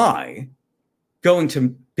 How am I going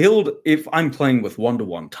to build, if I'm playing with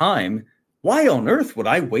 1-to-1 time, why on earth would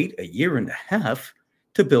I wait a year and a half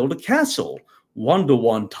to build a castle?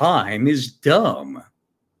 1-to-1 time is dumb.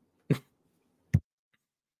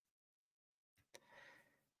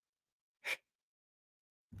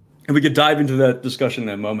 And we could dive into that discussion in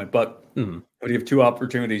a moment, but we have 2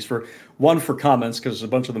 opportunities one for comments, because there's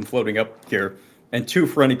a bunch of them floating up here, and 2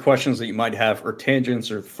 for any questions that you might have or tangents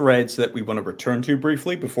or threads that we want to return to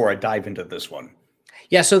briefly before I dive into this one.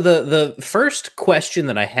 Yeah, so the first question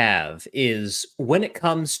that I have is, when it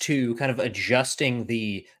comes to kind of adjusting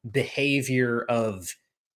the behavior of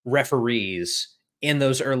referees in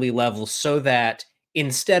those early levels so that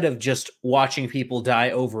instead of just watching people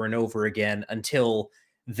die over and over again until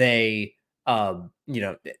they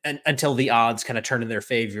until the odds kind of turn in their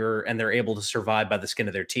favor and they're able to survive by the skin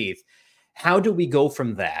of their teeth, how do we go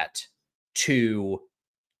from that to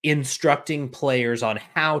instructing players on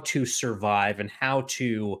how to survive and how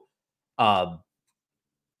to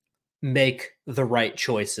make the right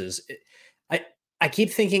choices? I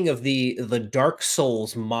keep thinking of the Dark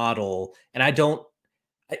Souls model, and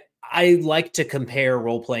I like to compare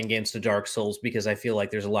role-playing games to Dark Souls because I feel like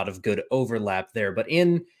there's a lot of good overlap there. But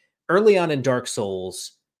early on in Dark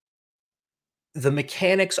Souls, the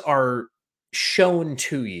mechanics are shown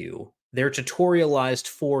to you. They're tutorialized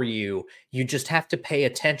for you. You just have to pay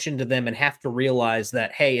attention to them and have to realize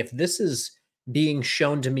that, hey, if this is being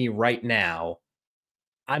shown to me right now,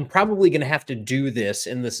 I'm probably going to have to do this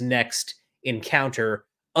in this next encounter.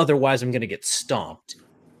 Otherwise, I'm going to get stomped.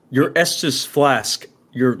 Your Estus flask,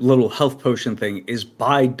 your little health potion thing, is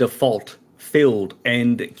by default filled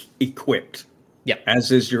and equipped. Yeah.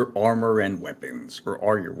 As is your armor and weapons, or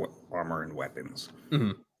are your armor and weapons.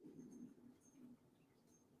 Mm-hmm.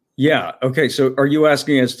 Yeah. Okay. So are you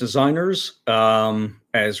asking as designers,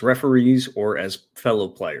 as referees, or as fellow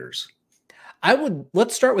players?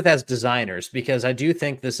 Let's start with as designers, because I do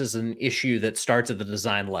think this is an issue that starts at the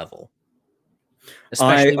design level,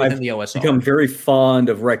 especially within the OSR. I've become very fond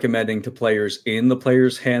of recommending to players in the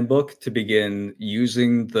player's handbook to begin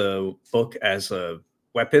using the book as a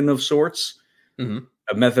weapon of sorts,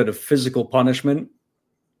 a method of physical punishment.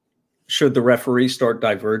 Should the referee start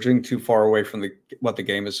diverging too far away from what the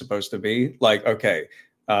game is supposed to be? Like, okay,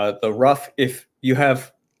 if you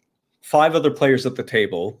have 5 other players at the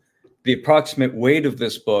table, the approximate weight of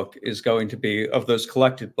this book is going to be, of those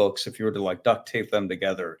collected books, if you were to like duct tape them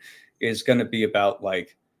together, is going to be about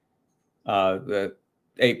like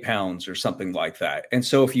 8 pounds or something like that. And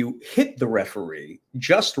so if you hit the referee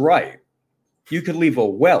just right, you could leave a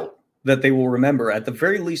welt that they will remember at the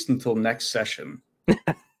very least until next session.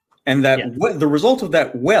 And that the result of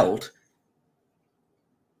that welt,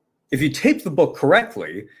 if you tape the book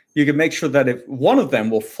correctly, you can make sure that if one of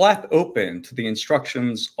them will flap open to the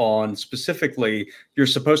instructions on specifically, you're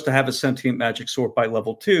supposed to have a sentient magic sword by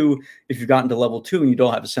level 2. If you've gotten to level 2 and you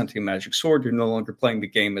don't have a sentient magic sword, you're no longer playing the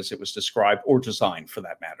game as it was described or designed, for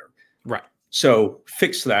that matter. Right. So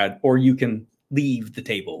fix that, or you can leave the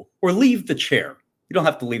table or leave the chair. You don't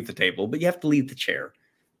have to leave the table, but you have to leave the chair.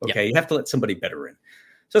 Okay. You have to let somebody better in.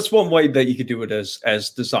 So that's one way that you could do it as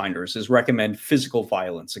designers, is recommend physical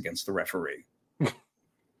violence against the referee.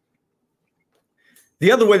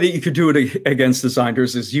 The other way that you could do it against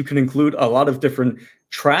designers is you can include a lot of different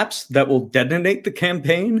traps that will detonate the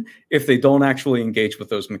campaign if they don't actually engage with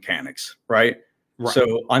those mechanics, right?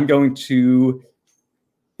 So I'm going to,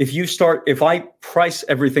 if I price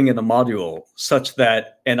everything in a module such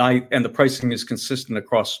that, and the pricing is consistent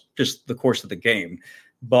across just the course of the game,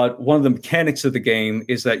 but one of the mechanics of the game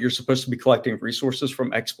is that you're supposed to be collecting resources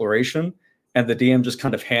from exploration, and the DM just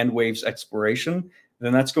kind of hand waves exploration,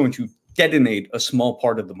 then that's going to detonate a small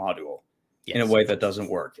part of the module in a way that doesn't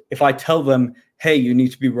work. If I tell them, hey, you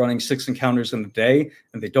need to be running 6 encounters in a day,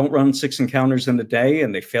 and they don't run 6 encounters in a day,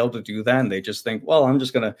 and they fail to do that, and they just think, well, I'm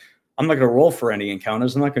not going to roll for any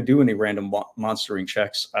encounters. I'm not going to do any random monstering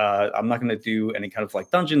checks. I'm not going to do any kind of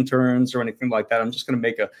like dungeon turns or anything like that. I'm just going to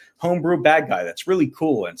make a homebrew bad guy that's really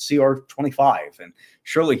cool and CR 25. And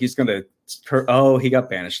surely he's going to, he got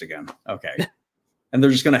banished again. Okay. And they're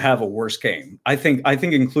just going to have a worse game. I think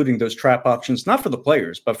including those trap options, not for the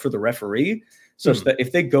players, but for the referee, such that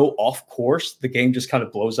if they go off course, the game just kind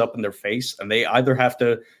of blows up in their face, and they either have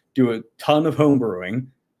to do a ton of homebrewing,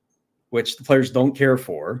 which the players don't care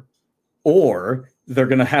for, or they're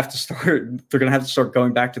going to have to start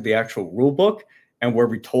going back to the actual rule book, and where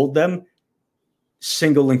we told them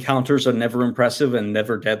single encounters are never impressive and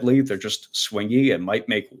never deadly. They're just swingy and might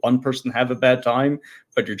make one person have a bad time,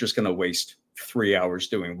 but you're just going to waste 3 hours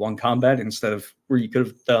doing one combat instead of where you could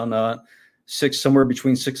have done somewhere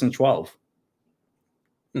between 6 and 12.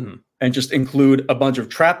 And just include a bunch of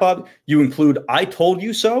trap up. You include I told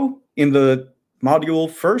you so in the module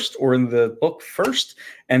first or in the book first,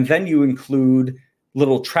 and then you include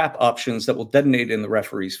little trap options that will detonate in the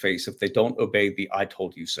referee's face if they don't obey the I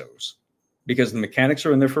told you so's, because the mechanics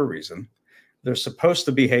are in there for a reason. They're supposed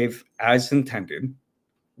to behave as intended,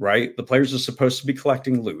 right? The players are supposed to be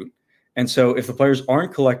collecting loot. And so if the players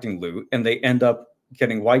aren't collecting loot and they end up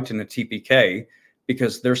getting wiped in a TPK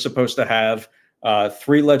because they're supposed to have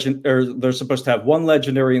they're supposed to have 1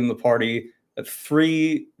 legendary in the party,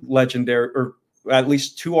 3 legendary, or at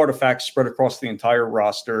least 2 artifacts spread across the entire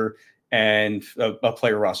roster, and a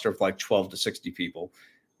player roster of like 12 to 60 people.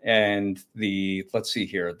 And let's see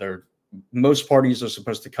here, most parties are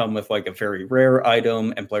supposed to come with like a very rare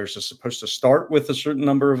item, and players are supposed to start with a certain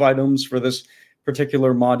number of items for this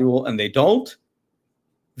particular module, and they don't,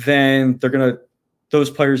 then those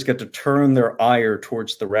players get to turn their ire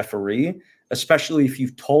towards the referee, especially if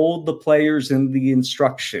you've told the players in the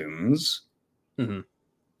instructions,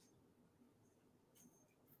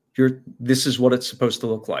 this is what it's supposed to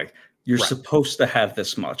look like. You're supposed to have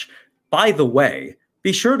this much. By the way,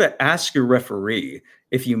 be sure to ask your referee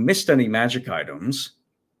if you missed any magic items,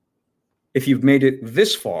 if you've made it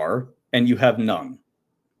this far and you have none,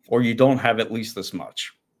 or you don't have at least this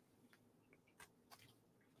much.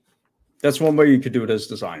 That's one way you could do it as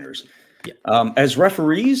designers. As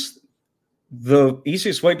referees, the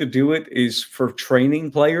easiest way to do it is for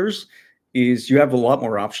training players is you have a lot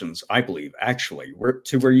more options, I believe, actually,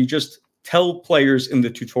 where you just tell players in the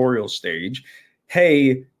tutorial stage,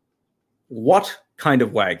 hey, what kind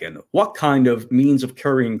of wagon, what kind of means of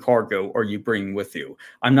carrying cargo are you bringing with you?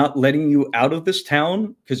 I'm not letting you out of this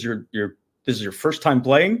town because this is your first time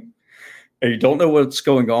playing and you don't know what's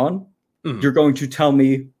going on. You're going to tell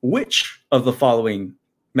me which of the following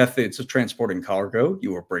methods of transporting cargo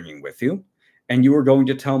you are bringing with you. And you are going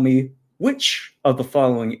to tell me which of the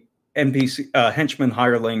following NPC, henchmen,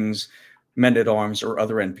 hirelings, men-at-arms, or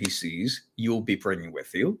other NPCs you'll be bringing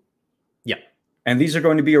with you. And these are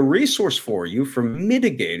going to be a resource for you for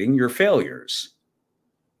mitigating your failures.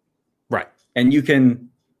 And you can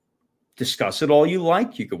discuss it all you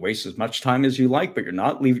like. You can waste as much time as you like, but you're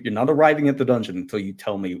not arriving at the dungeon until you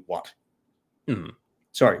tell me what.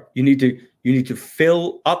 Sorry, you need to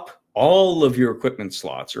fill up all of your equipment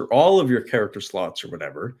slots or all of your character slots or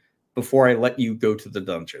whatever before I let you go to the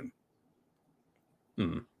dungeon.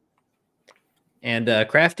 And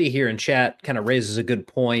Crafty here in chat kind of raises a good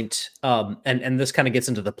point. And this kind of gets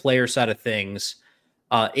into the player side of things.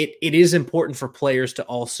 It is important for players to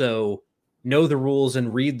also know the rules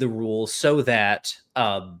and read the rules so that,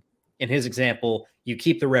 in his example, you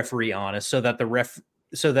keep the referee honest so that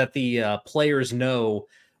the players know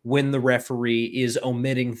when the referee is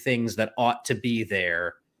omitting things that ought to be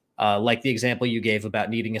there. Like the example you gave about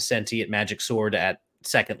needing a sentient magic sword at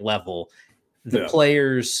 2nd level. The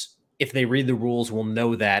players, if they read the rules, will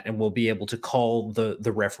know that and will be able to call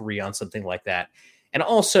the referee on something like that. And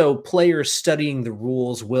also, players studying the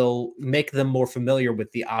rules will make them more familiar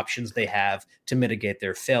with the options they have to mitigate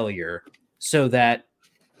their failure, so that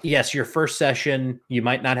yes, your first session, you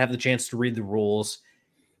might not have the chance to read the rules.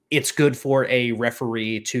 It's good for a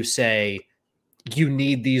referee to say, you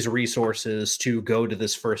need these resources to go to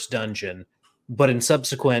this first dungeon. But in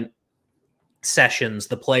subsequent sessions,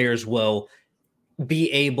 the players will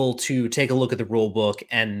be able to take a look at the rule book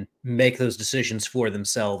and make those decisions for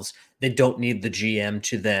themselves. They don't need the GM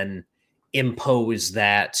to then impose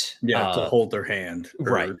that. To hold their hand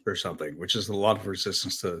right. or something, which is a lot of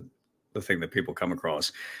resistance to the thing that people come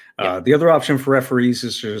across. The other option for referees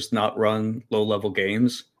is to just not run low-level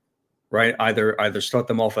games, right? Either start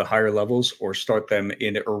them off at higher levels or start them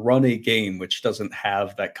in or run a game which doesn't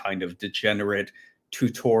have that kind of degenerate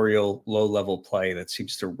tutorial low-level play that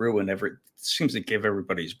seems to give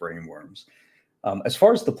everybody's brain worms. As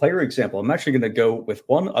far as the player example, I'm actually going to go with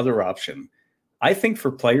one other option. I think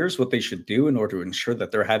for players, what they should do in order to ensure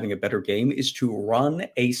that they're having a better game is to run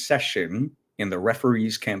a session in the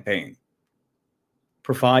referee's campaign.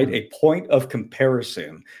 Provide a point of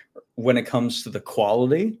comparison when it comes to the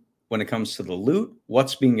quality, when it comes to the loot,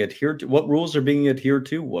 what's being adhered to, what rules are being adhered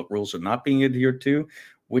to, what rules are not being adhered to,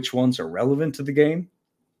 which ones are relevant to the game.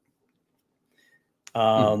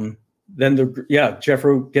 Then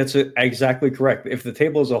Jeffro gets it exactly correct. If the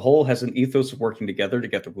table as a whole has an ethos of working together to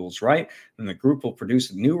get the rules right, then the group will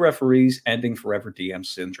produce new referees, ending forever DM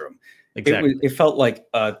syndrome. Exactly. It felt like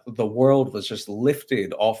the world was just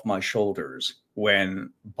lifted off my shoulders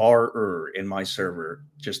when Bar in my server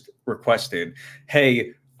just requested,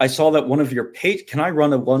 hey, I saw that one of your can I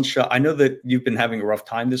run a one shot? I know that you've been having a rough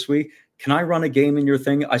time this week. Can I run a game in your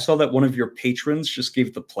thing? I saw that one of your patrons just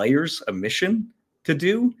gave the players a mission to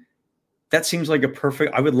do. That seems like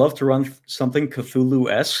I would love to run something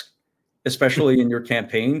Cthulhu-esque, especially in your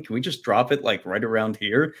campaign. Can we just drop it like right around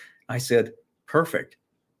here? I said, perfect.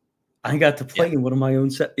 I got to play in one of my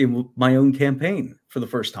own campaign for the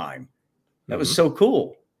first time. That was so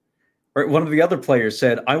cool. Or one of the other players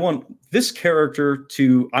said, I want this character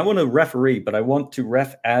I want to referee, but I want to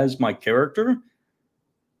ref as my character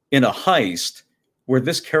in a heist where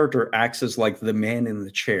this character acts as like the man in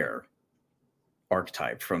the chair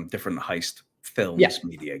archetype from different heist films,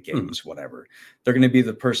 media, games, whatever. They're going to be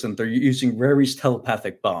the person, they're using Rary's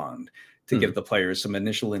telepathic bond to give the players some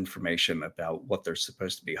initial information about what they're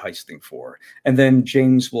supposed to be heisting for. And then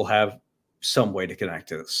James will have some way to connect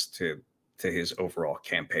this to his overall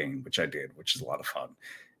campaign, which I did, which is a lot of fun.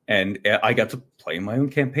 And I got to play my own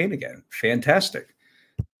campaign again. Fantastic.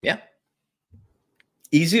 Yeah.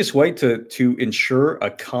 Easiest way to ensure a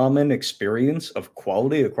common experience of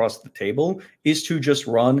quality across the table is to just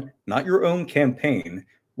run, not your own campaign,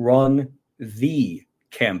 run the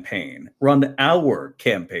campaign, run our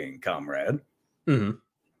campaign, comrade.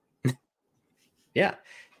 Yeah.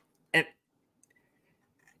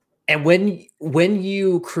 And when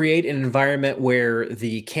you create an environment where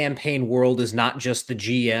the campaign world is not just the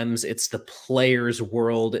GM's, it's the players'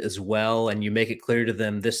 world as well, and you make it clear to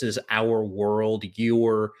them, this is our world,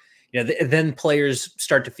 then players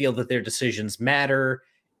start to feel that their decisions matter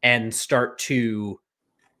and start to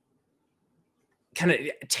kind of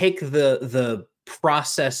take the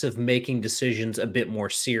process of making decisions a bit more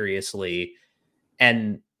seriously.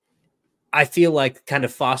 And I feel like kind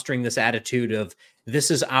of fostering this attitude of,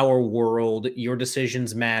 this is our world, your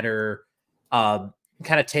decisions matter, kind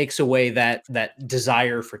of takes away that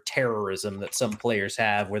desire for terrorism that some players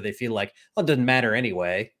have, where they feel like, well, it doesn't matter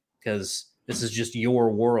anyway, because this is just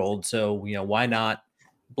your world. So, why not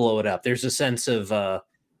blow it up? There's a sense of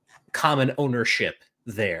common ownership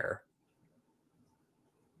there.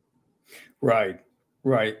 Right.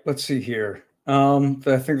 Let's see here. I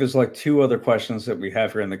think there's like two other questions that we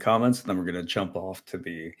have here in the comments, and then we're going to jump off to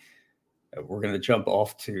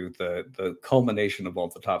the culmination of all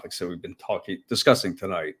the topics that we've been discussing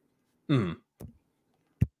tonight. So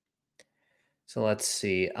let's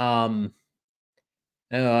see.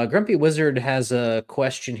 Grumpy Wizard has a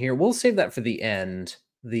question here. We'll save that for the end.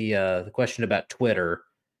 The question about Twitter,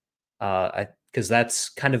 because that's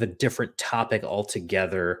kind of a different topic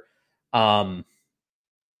altogether. I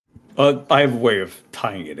have a way of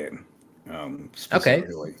tying it in. Okay,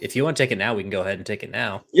 if you want to take it now, we can go ahead and take it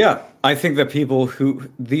now. Yeah, I think that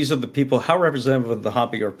these are the people, how representative of the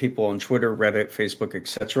hobby are people on Twitter, Reddit, Facebook,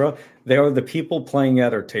 etc. They are the people playing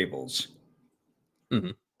at our tables.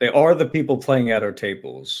 They are the people playing at our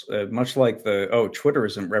tables. Much like Twitter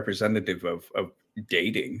isn't representative of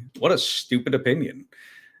dating. What a stupid opinion.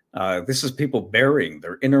 This is people bearing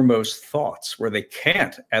their innermost thoughts where they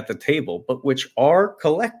can't at the table, but which are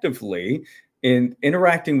collectively in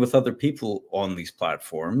interacting with other people on these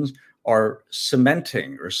platforms are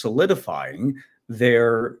cementing or solidifying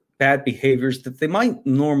their bad behaviors that they might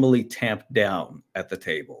normally tamp down at the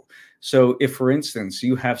table. So if, for instance,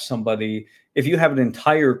 you have somebody, if you have an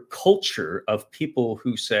entire culture of people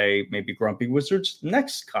who say, maybe Grumpy Wizard's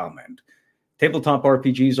next comment, tabletop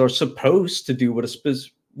RPGs are supposed to do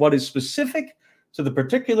what is specific to the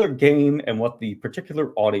particular game and what the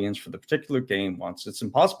particular audience for the particular game wants. It's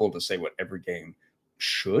impossible to say what every game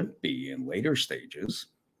should be in later stages.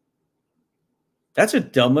 That's a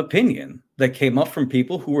dumb opinion that came up from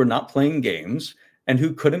people who were not playing games and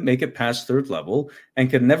who couldn't make it past third level and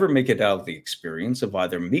could never make it out of the experience of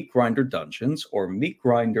either Meat Grinder Dungeons or Meat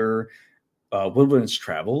Grinder Wilderness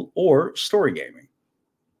Travel or story gaming.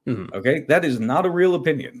 Mm-hmm. Okay, that is not a real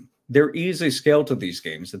opinion. There is a scale to these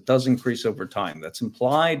games that does increase over time. That's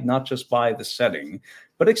implied not just by the setting,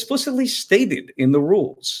 but explicitly stated in the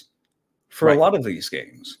rules for a lot of these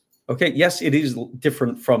games. Okay, yes, it is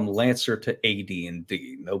different from Lancer to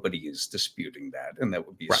AD&D. Nobody is disputing that, and that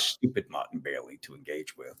would be a stupid Mott and Bailey to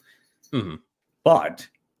engage with. Mm-hmm. But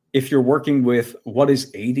if you're working with what is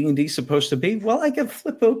AD&D supposed to be, well, I can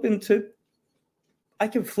flip open to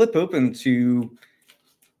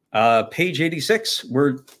page 86,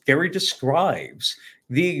 where Gary describes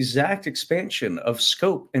the exact expansion of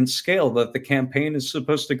scope and scale that the campaign is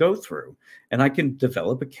supposed to go through, and I can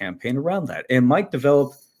develop a campaign around that. It might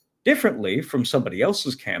develop differently from somebody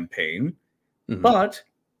else's campaign, but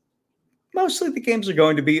mostly the games are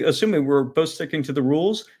going to be, assuming we're both sticking to the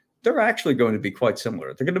rules, they're actually going to be quite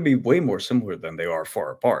similar. They're going to be way more similar than they are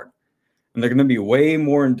far apart. And they're going to be way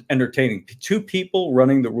more entertaining. Two people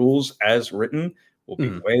running the rules as written will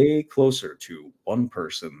be way closer to one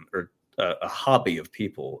person or a hobby of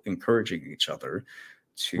people encouraging each other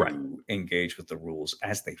to engage with the rules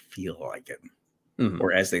as they feel like it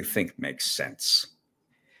or as they think makes sense.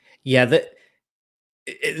 Yeah,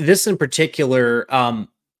 this in particular,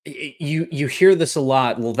 you hear this a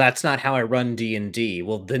lot. Well, that's not how I run D&D.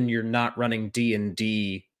 Well, then you're not running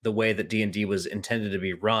D&D the way that D&D was intended to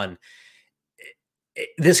be run.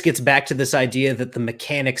 This gets back to this idea that the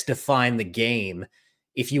mechanics define the game.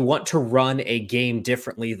 If you want to run a game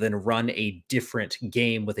differently, then run a different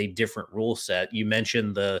game with a different rule set. You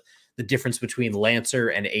mentioned the difference between Lancer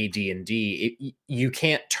and AD&D. You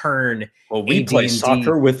can't turn. Well, we play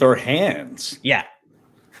soccer with our hands. Yeah.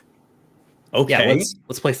 Okay. Yeah,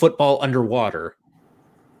 let's play football underwater.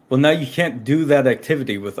 Well, now you can't do that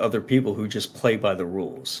activity with other people who just play by the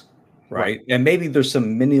rules, right? And maybe there's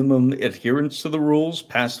some minimum adherence to the rules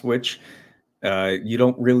past which you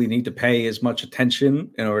don't really need to pay as much attention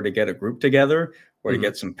in order to get a group together or to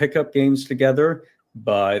get some pickup games together.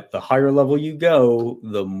 But the higher level you go,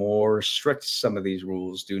 the more strict some of these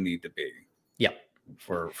rules do need to be. Yep.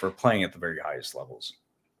 For playing at the very highest levels.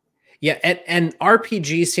 Yeah, and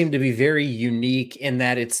RPGs seem to be very unique in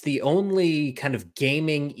that it's the only kind of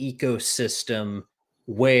gaming ecosystem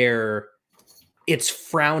where it's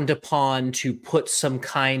frowned upon to put some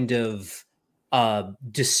kind of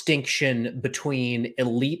distinction between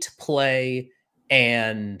elite play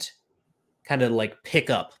and kind of like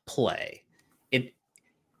pickup play.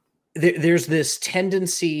 There's this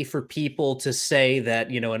tendency for people to say that,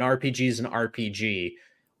 an RPG is an RPG,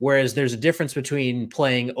 whereas there's a difference between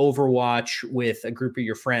playing Overwatch with a group of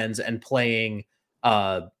your friends and playing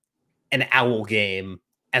an OWL game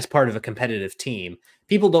as part of a competitive team.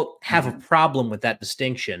 People don't have a problem with that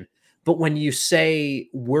distinction. But when you say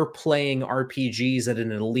we're playing RPGs at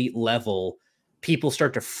an elite level, people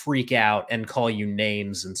start to freak out and call you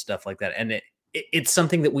names and stuff like that. And it's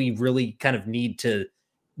something that we really kind of need to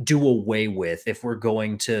do away with if we're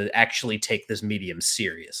going to actually take this medium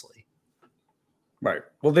seriously. Right.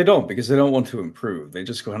 Well, they don't, because they don't want to improve. They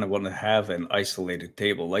just kind of want to have an isolated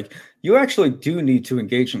table. Like, you actually do need to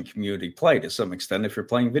engage in community play to some extent if you're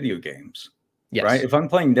playing video games. Yes. Right? If I'm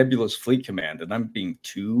playing Nebulous Fleet Command and I'm being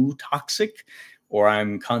too toxic or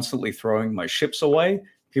I'm constantly throwing my ships away,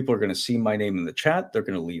 people are going to see my name in the chat. They're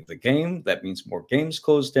going to leave the game. That means more games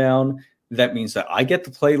close down. That means that I get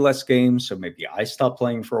to play less games. So maybe I stop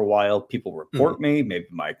playing for a while. People report me. Maybe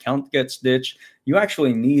my account gets ditched. You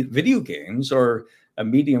actually need video games or a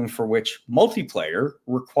medium for which multiplayer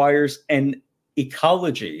requires an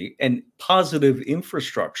ecology and positive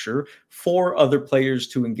infrastructure for other players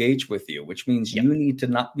to engage with you, which means you need to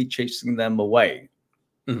not be chasing them away,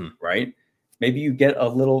 right? Maybe you get a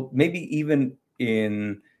little, maybe even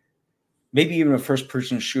a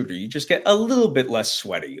first-person shooter, you just get a little bit less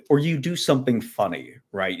sweaty, or you do something funny,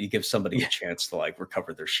 right? You give somebody a chance to like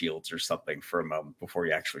recover their shields or something for a moment before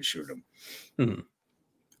you actually shoot them.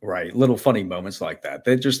 Right. Little funny moments like that.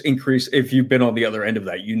 That just increase. If you've been on the other end of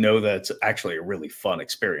that, you know that's actually a really fun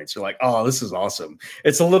experience. You're like, oh, this is awesome.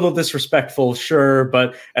 It's a little disrespectful, sure,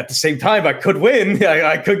 but at the same time, I could win.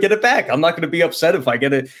 I could get it back. I'm not going to be upset if I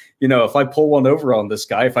get it. If I pull one over on this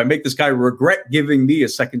guy, if I make this guy regret giving me a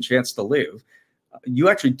second chance to live, you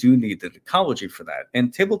actually do need the ecology for that.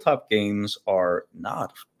 And tabletop games are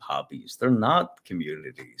not hobbies. They're not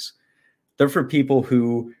communities. They're for people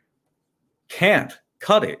who can't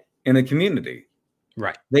cut it in a community.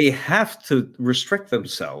 Right. They have to restrict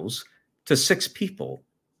themselves to 6 people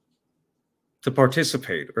to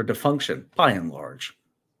participate or to function, by and large,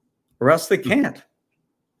 or else they can't.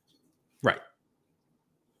 Right.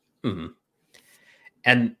 Mm-hmm.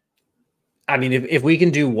 And I mean, if we can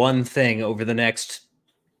do one thing over the next,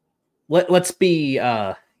 let's be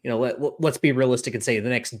let's be realistic and say the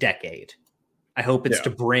next decade. I hope it's to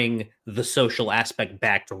bring the social aspect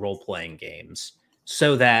back to role-playing games,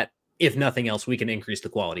 so that if nothing else, we can increase the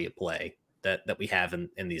quality of play that we have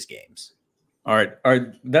in these games. All right.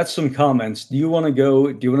 That's some comments. Do you want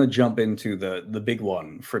to jump into the big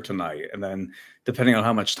one for tonight? And then depending on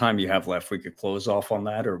how much time you have left, we could close off on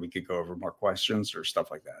that, or we could go over more questions or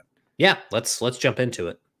stuff like that. Yeah, let's jump into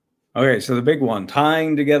it. Okay, so the big one,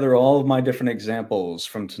 tying together all of my different examples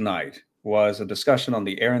from tonight, was a discussion on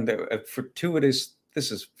the errand that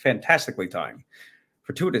this is fantastically timed.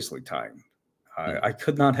 Fortuitously timed. I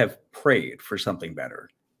could not have prayed for something better.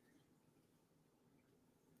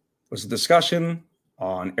 It was a discussion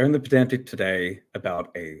on Aaron the Pedantic today about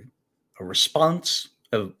a response,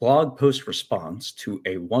 a blog post response to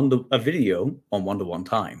a video on one-to-one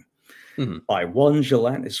time by one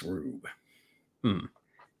Gelatinous Rube.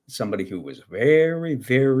 Somebody who was very,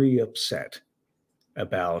 very upset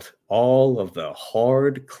about all of the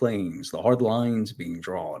hard claims, the hard lines being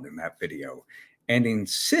drawn in that video, and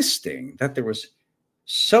insisting that there was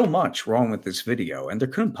so much wrong with this video, and you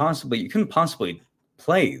couldn't possibly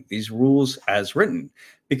play these rules as written,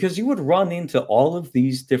 because you would run into all of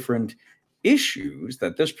these different issues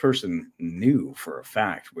that this person knew for a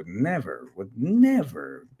fact would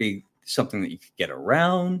never be something that you could get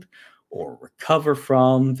around or recover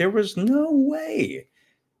from. There was no way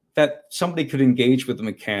that somebody could engage with the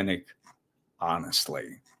mechanic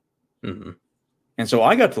honestly. And so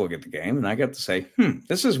I got to look at the game and I got to say,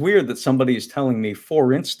 this is weird that somebody is telling me,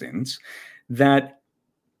 for instance, that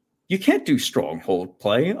you can't do stronghold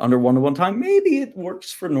play under one-to-one time. Maybe it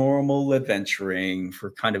works for normal adventuring,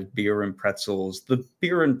 for kind of Beer and Pretzels, the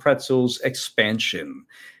Beer and Pretzels expansion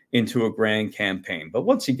into a grand campaign. But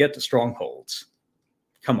once you get to strongholds,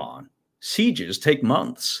 come on. Sieges take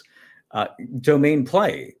months. Domain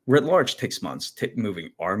play writ large takes months.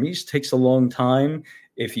 Moving armies takes a long time.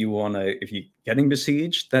 If you're getting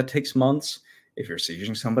besieged, that takes months. If you're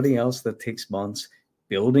sieging somebody else, that takes months.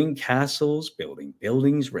 Building castles, building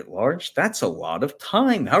buildings writ large, that's a lot of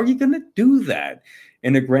time. How are you going to do that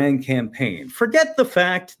in a grand campaign? Forget the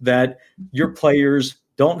fact that your players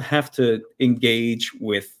don't have to engage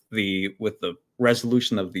with the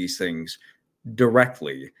resolution of these things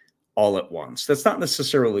directly all at once. That's not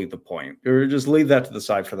necessarily the point. Or just leave that to the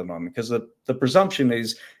side for the moment, because the presumption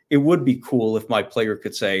is it would be cool if my player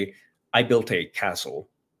could say, I built a castle,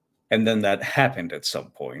 and then that happened at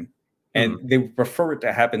some point. And they would prefer it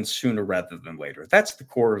to happen sooner rather than later. That's the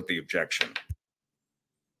core of the objection.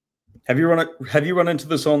 Have you run into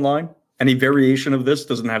this online? Any variation of this?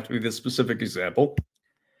 Doesn't have to be this specific example.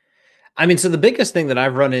 I mean, so the biggest thing that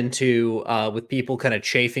I've run into with people kind of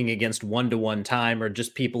chafing against one-to-one time, or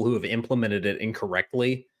just people who have implemented it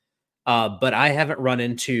incorrectly, but I haven't run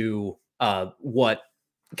into what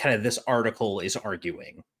kind of this article is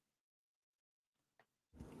arguing.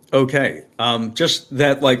 Okay. Just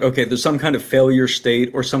that, there's some kind of failure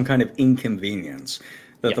state or some kind of inconvenience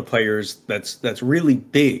that the players, that's really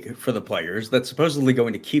big for the players, that's supposedly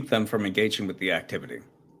going to keep them from engaging with the activity.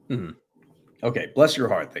 Okay. Bless your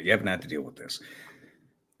heart that you haven't had to deal with this.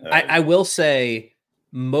 I will say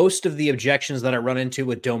most of the objections that I run into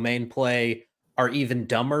with domain play are even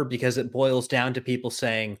dumber, because it boils down to people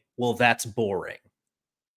saying, well, that's boring.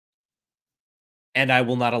 And I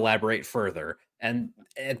will not elaborate further. And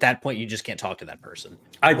at that point, you just can't talk to that person.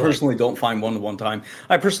 I personally don't find one-to-one time.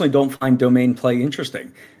 I personally don't find domain play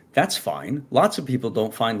interesting. That's fine. Lots of people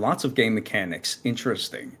don't find lots of game mechanics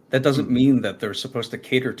interesting. That doesn't mean that they're supposed to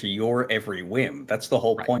cater to your every whim. That's the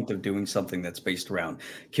whole point of doing something that's based around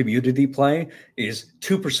community play. Is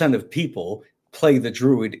 2% of people play the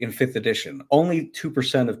Druid in 5th edition. Only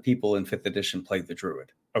 2% of people in 5th edition play the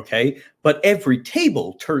Druid. Okay. But every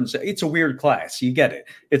table it's a weird class. You get it.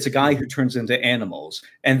 It's a guy who turns into animals,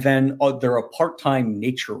 and then they're a part-time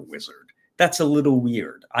nature wizard. That's a little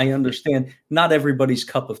weird. I understand not everybody's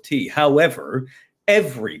cup of tea. However,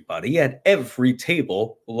 everybody at every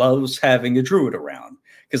table loves having a druid around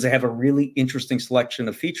because they have a really interesting selection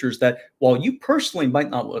of features that, while you personally might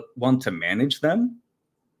not want to manage them,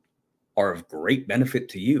 are of great benefit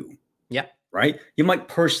to you. Yeah. Right? You might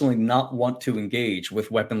personally not want to engage with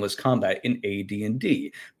weaponless combat in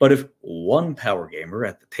AD&D, but if one power gamer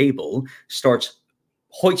at the table starts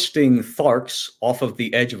hoisting Tharks off of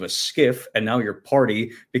the edge of a skiff, and now your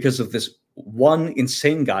party, because of this one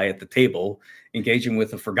insane guy at the table engaging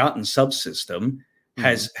with a forgotten subsystem,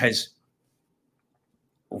 has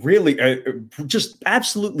really just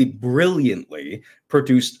absolutely brilliantly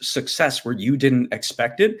produced success where you didn't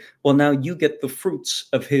expect it. Well, now you get the fruits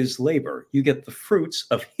of his labor. You get the fruits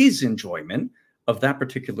of his enjoyment of that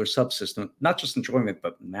particular subsystem, not just enjoyment,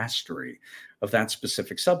 but mastery of that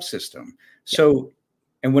specific subsystem. So,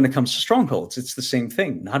 and when it comes to strongholds, it's the same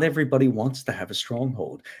thing. Not everybody wants to have a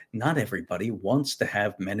stronghold. Not everybody wants to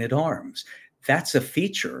have men-at-arms. That's a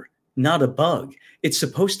feature, not a bug. It's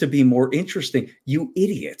supposed to be more interesting. You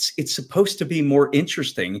idiots. It's supposed to be more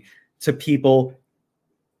interesting to people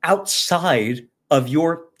outside of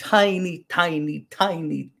your tiny, tiny,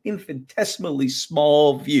 tiny, infinitesimally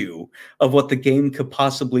small view of what the game could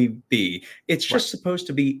possibly be. It's just supposed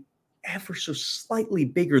to be ever so slightly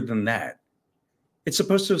bigger than that. It's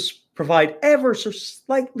supposed to provide ever so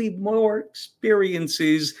slightly more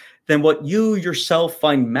experiences than what you yourself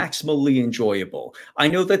find maximally enjoyable. I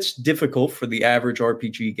know that's difficult for the average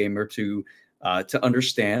RPG gamer to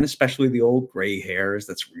understand, especially the old gray hairs.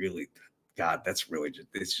 That's really, God, that's really just,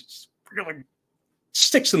 it's just really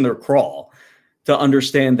sticks in their craw to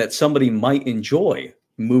understand that somebody might enjoy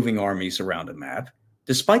moving armies around a map,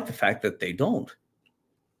 despite the fact that they don't.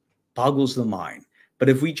 Boggles the mind. But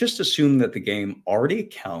if we just assume that the game already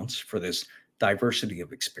accounts for this diversity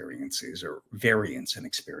of experiences or variance in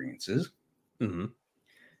experiences, then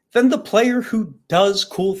the player who does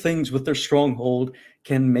cool things with their stronghold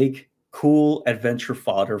can make cool adventure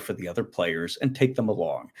fodder for the other players and take them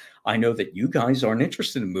along. I know that you guys aren't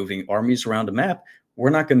interested in moving armies around a map. We're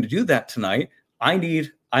not going to do that tonight.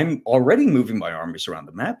 I'm already moving my armies around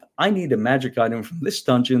the map. I need a magic item from this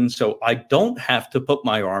dungeon so I don't have to put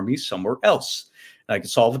my army somewhere else. I can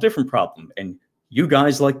solve a different problem. And you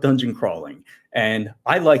guys like dungeon crawling. And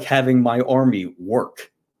I like having my army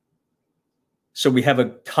work. So we have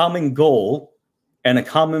a common goal and a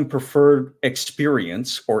common preferred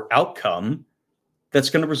experience or outcome that's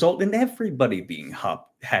going to result in everybody being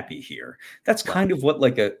happy here. That's kind of what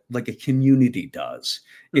like a community does.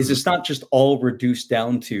 Is it's not just all reduced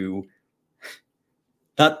down to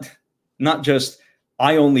not just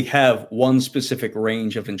I only have one specific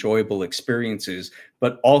range of enjoyable experiences,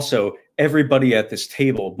 but also everybody at this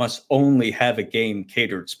table must only have a game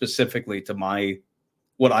catered specifically to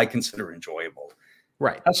what I consider enjoyable.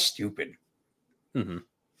 Right. How stupid.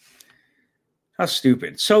 How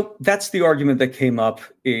stupid. So that's the argument that came up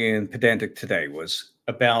in Pedantic today was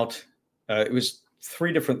about, there were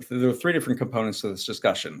three different components to this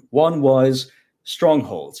discussion. One was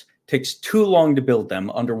strongholds. Takes too long to build them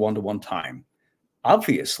under 1-to-1 time.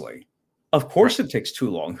 Obviously, of course it takes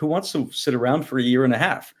too long. Who wants to sit around for a year and a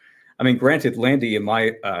half? I mean, granted, Landy in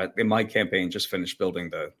my campaign just finished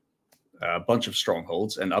building the bunch of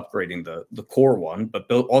strongholds and upgrading the core one, but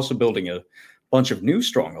also building a bunch of new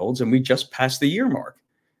strongholds, and we just passed the year mark,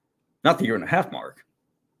 not the year and a half mark.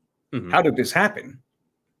 How did this happen?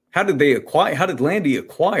 How did Landy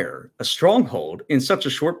acquire a stronghold in such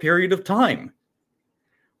a short period of time?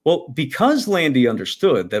 Well, because Landy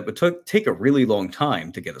understood that it would take a really long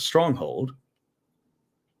time to get a stronghold,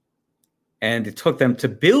 and it took them to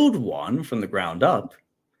build one from the ground up,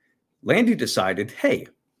 Landy decided, hey,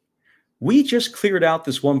 we just cleared out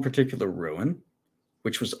this one particular ruin,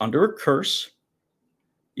 which was under a curse.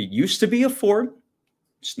 It used to be a fort.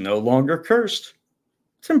 It's no longer cursed.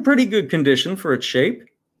 It's in pretty good condition for its shape.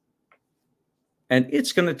 And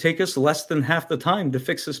it's going to take us less than half the time to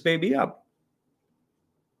fix this baby up.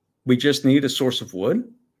 We just need a source of wood,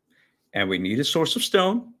 and we need a source of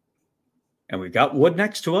stone, and we've got wood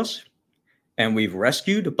next to us, and we've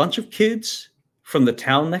rescued a bunch of kids from the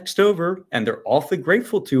town next over, and they're awfully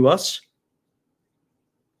grateful to us.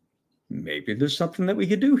 Maybe there's something that we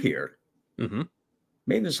could do here.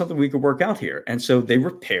 Maybe there's something we could work out here. And so they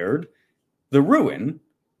repaired the ruin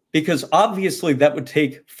because obviously that would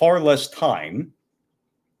take far less time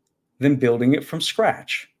than building it from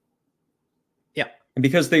scratch. And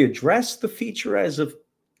because they addressed the feature as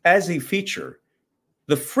a feature,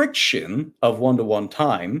 the friction of 1-to-1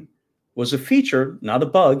 time was a feature, not a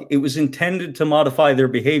bug. It was intended to modify their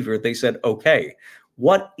behavior. They said, okay,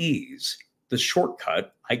 what ease the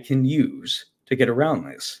shortcut I can use to get around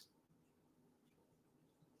this?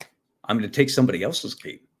 I'm going to take somebody else's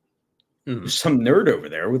keep. There's some nerd over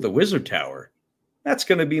there with a wizard tower. That's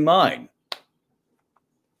going to be mine.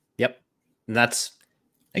 Yep. And that's,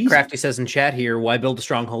 like Crafty says in chat here, why build a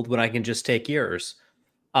stronghold when I can just take yours?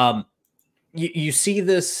 You see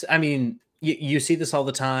this, I mean, you see this all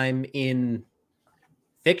the time in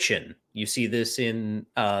fiction. You see this in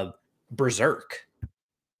Berserk.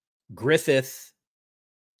 Griffith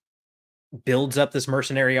builds up this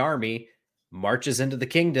mercenary army, marches into the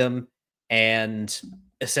kingdom, and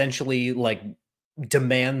essentially like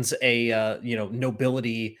demands a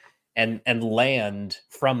nobility and land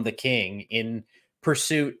from the king in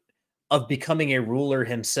pursuit of becoming a ruler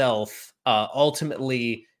himself,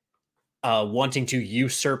 ultimately wanting to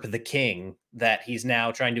usurp the king that he's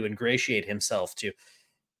now trying to ingratiate himself to.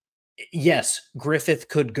 Yes, Griffith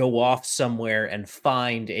could go off somewhere and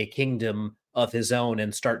find a kingdom of his own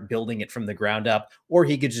and start building it from the ground up, or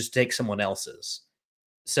he could just take someone else's.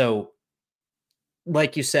 So,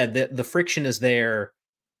 like you said, the friction is there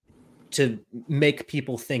to make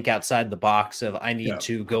people think outside the box of, I need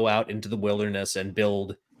to go out into the wilderness and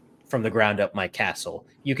build from the ground up my castle.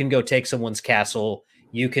 You can go take someone's castle.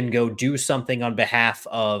 You can go do something on behalf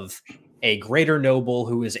of a greater noble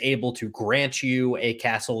who is able to grant you a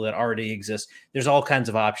castle that already exists. There's all kinds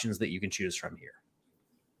of options that you can choose from here.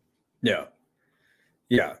 Yeah.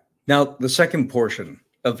 Yeah. Now, the second portion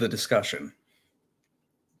of the discussion.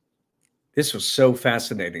 This was so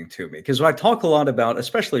fascinating to me because I talk a lot about,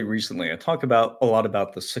 especially recently, I talk about a lot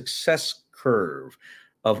about the success curve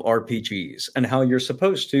of RPGs and how you're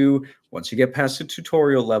supposed to, once you get past the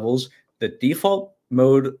tutorial levels, the default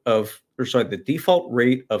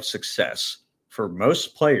rate of success for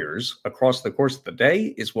most players across the course of the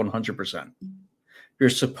day is 100%. You're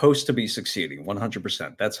supposed to be succeeding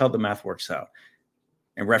 100%. That's how the math works out.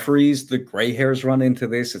 And referees, the gray hairs run into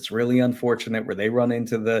this. It's really unfortunate where they run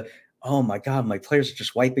into the, oh my God, my players are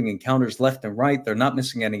just wiping encounters left and right. They're not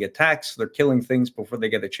missing any attacks. They're killing things before they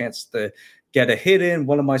get a chance to get a hit in.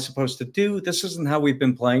 What am I supposed to do? This isn't how we've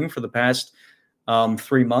been playing for the past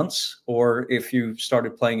 3 months. Or if you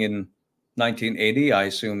started playing in 1980, I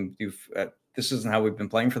assume this isn't how we've been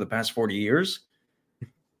playing for the past 40 years.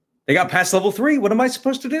 They got past level 3. What am I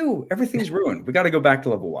supposed to do? Everything's ruined. We got to go back to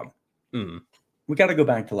level 1. We got to go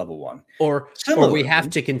back to level 1. Or we have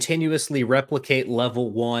to continuously replicate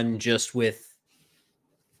level 1 just with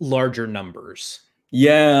larger numbers.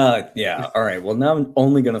 Yeah. All right. Well, now I'm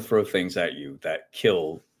only going to throw things at you that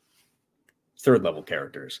kill third level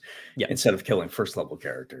characters instead of killing first level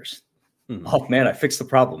characters. Oh man, I fixed the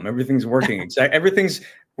problem. Everything's working. Everything's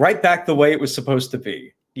right back the way it was supposed to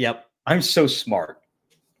be. Yep. I'm so smart.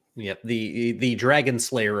 Yep. The Dragon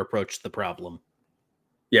Slayer approach to the problem.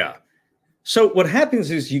 Yeah. So what happens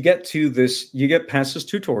is you get past this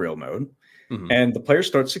tutorial mode and the players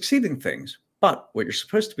start succeeding things. But what you're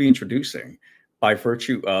supposed to be introducing by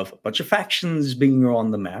virtue of a bunch of factions being on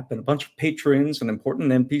the map and a bunch of patrons and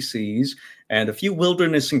important NPCs and a few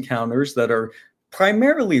wilderness encounters that are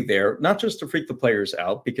primarily there, not just to freak the players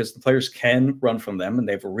out, because the players can run from them and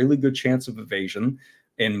they have a really good chance of evasion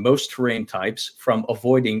in most terrain types from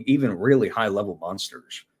avoiding even really high level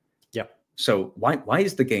monsters. So why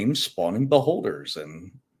is the game spawning beholders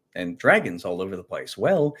and dragons all over the place?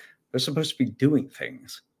 Well, they're supposed to be doing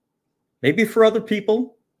things. Maybe for other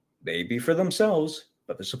people, maybe for themselves,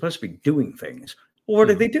 but they're supposed to be doing things. Well, what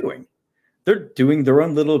are they doing? They're doing their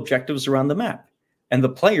own little objectives around the map. And the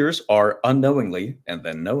players are unknowingly and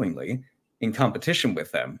then knowingly in competition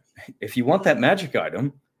with them. If you want that magic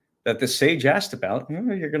item that this sage asked about,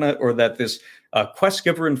 or that this quest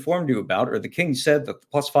giver informed you about, or the king said that the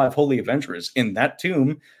 +5 holy avenger is in that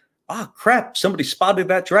tomb. Ah, crap, somebody spotted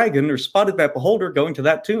that dragon or spotted that beholder going to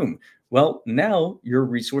that tomb. Well, now your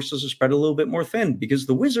resources are spread a little bit more thin because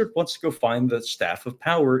the wizard wants to go find the staff of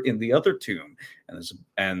power in the other tomb.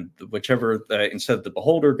 And whichever, instead of the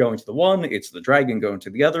beholder going to the one, it's the dragon going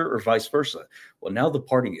to the other, or vice versa. Well, now the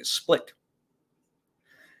party is split.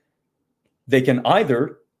 They can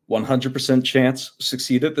either 100% chance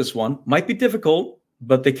succeed at this one. Might be difficult,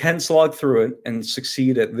 but they can slog through it and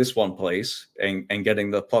succeed at this one place and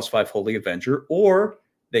getting the +5 holy avenger, or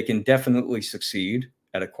they can definitely succeed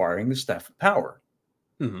at acquiring the staff of power.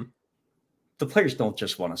 The players don't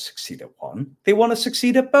just want to succeed at one. They want to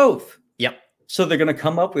succeed at both. Yep. So they're going to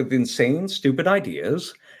come up with insane, stupid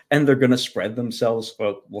ideas, and they're going to spread themselves.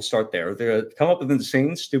 Well, we'll start there. They're going to come up with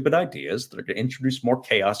insane, stupid ideas that are going to introduce more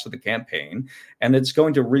chaos to the campaign, and it's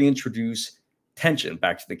going to reintroduce tension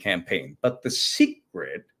back to the campaign. But the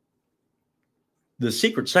secret the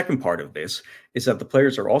secret second part of this is that the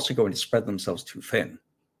players are also going to spread themselves too thin.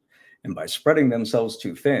 And by spreading themselves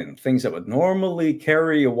too thin, things that would normally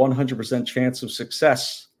carry a 100% chance of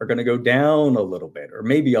success are going to go down a little bit, or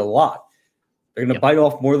maybe a lot. They're going to bite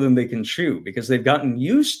off more than they can chew because they've gotten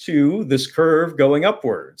used to this curve going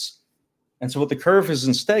upwards. And so what the curve is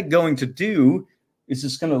instead going to do is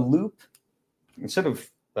it's going to loop instead of,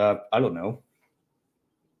 I don't know,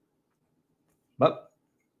 but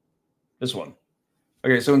this one.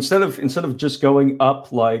 Okay, so instead of just going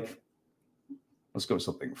up like, let's go with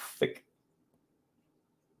something thick.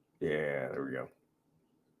 Yeah, there we go.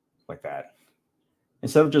 Like that.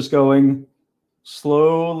 Instead of just going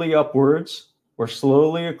slowly upwards or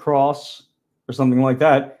slowly across or something like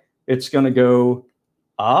that, it's going to go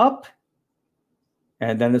up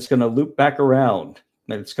and then it's going to loop back around.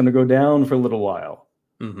 And it's going to go down for a little while.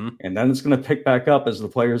 Mm-hmm. And then it's going to pick back up as the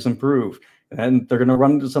players improve. And then they're going to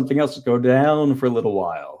run into something else, go down for a little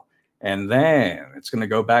while. And then it's going to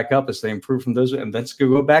go back up as they improve from those. And then it's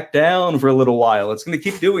going to go back down for a little while. It's going to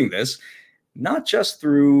keep doing this, not just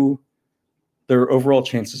through their overall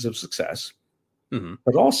chances of success,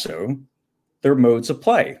 but also their modes of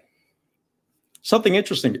play. Something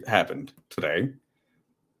interesting happened today.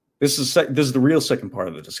 This is the real second part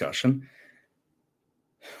of the discussion,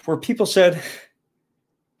 where people said,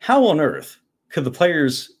 how on earth could the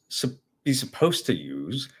players be supposed to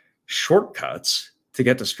use shortcuts to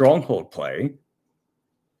get to stronghold play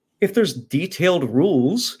if there's detailed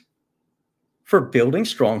rules for building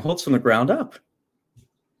strongholds from the ground up?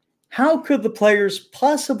 How could the players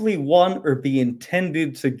possibly want or be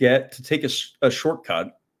intended to take a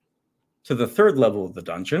shortcut to the third level of the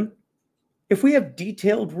dungeon if we have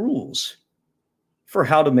detailed rules for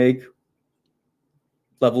how to make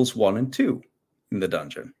levels 1 and 2 in the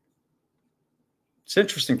dungeon? It's an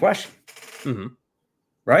interesting question.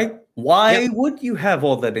 Right? Why would you have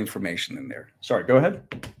all that information in there? Sorry, go ahead.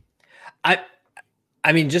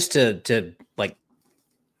 I mean, just to like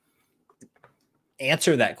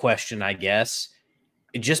answer that question, I guess,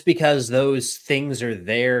 just because those things are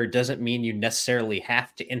there doesn't mean you necessarily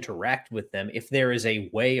have to interact with them. If there is a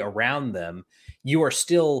way around them, you are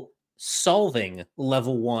still solving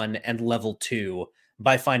level 1 and level 2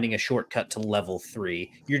 by finding a shortcut to level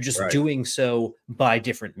 3. You're just doing so by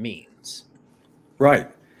different means. Right.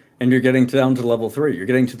 And you're getting down to level 3. You're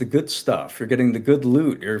getting to the good stuff. You're getting the good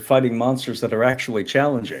loot. You're fighting monsters that are actually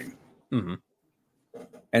challenging.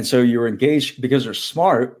 And so you're engaged because you're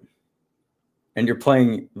smart and you're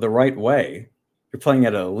playing the right way. You're playing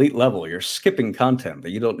at an elite level. You're skipping content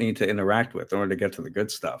that you don't need to interact with in order to get to the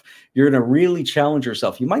good stuff. You're going to really challenge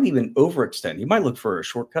yourself. You might even overextend. You might look for a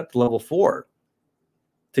shortcut to level 4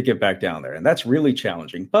 to get back down there. And that's really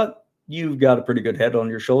challenging. But you've got a pretty good head on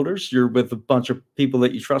your shoulders. You're with a bunch of people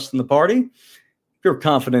that you trust in the party. You're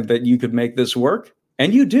confident that you could make this work.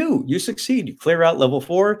 And you do. You succeed. You clear out level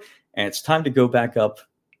 4. And it's time to go back up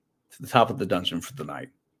to the top of the dungeon for the night.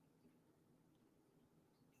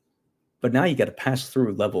 But now you got to pass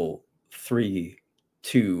through level 3,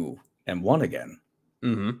 2, and 1 again.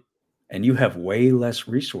 And you have way less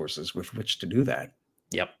resources with which to do that.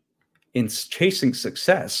 In chasing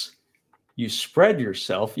success, you spread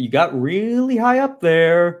yourself. You got really high up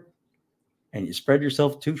there, and you spread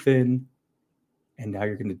yourself too thin, and now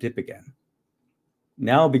you're going to dip again.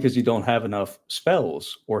 Now, because you don't have enough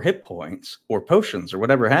spells or hit points or potions or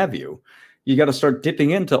whatever have you, you got to start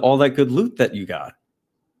dipping into all that good loot that you got.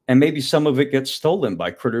 And maybe some of it gets stolen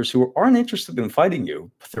by critters who aren't interested in fighting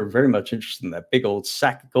you, but they're very much interested in that big old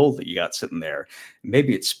sack of gold that you got sitting there.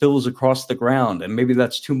 Maybe it spills across the ground, and maybe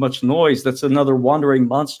that's too much noise. That's another wandering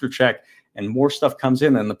monster check, and more stuff comes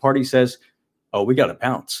in, and the party says, oh, we got to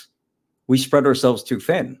bounce. We spread ourselves too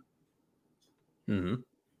thin.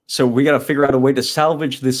 So we got to figure out a way to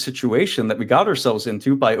salvage this situation that we got ourselves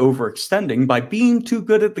into by overextending, by being too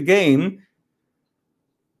good at the game.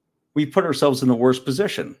 We put ourselves in the worst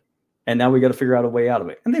position, and now we got to figure out a way out of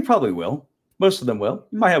it. And they probably will. Most of them will.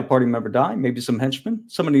 You might have a party member die, maybe some henchmen.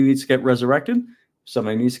 Somebody needs to get resurrected.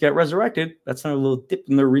 Somebody needs to get resurrected. That's not a little dip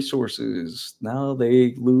in their resources. Now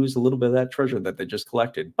they lose a little bit of that treasure that they just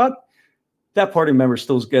collected. But that party member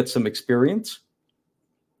still gets some experience,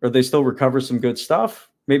 or they still recover some good stuff.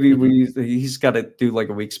 Maybe he's got to do like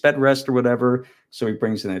a week's bed rest or whatever. So he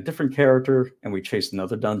brings in a different character, and we chase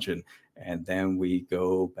another dungeon. And then we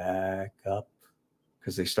go back up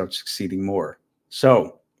because they start succeeding more.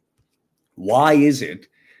 So why is it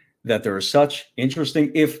that there are such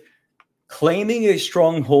interesting, if claiming a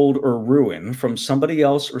stronghold or ruin from somebody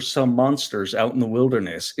else or some monsters out in the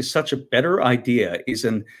wilderness is such a better idea, is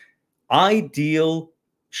an ideal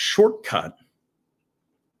shortcut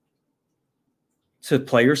to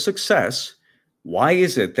player success, why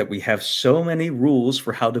is it that we have so many rules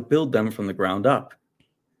for how to build them from the ground up?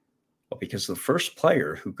 Well, because the first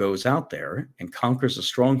player who goes out there and conquers a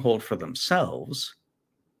stronghold for themselves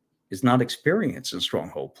is not experienced in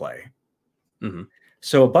stronghold play. Mm-hmm.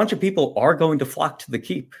 So a bunch of people are going to flock to the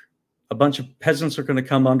keep. A bunch of peasants are going to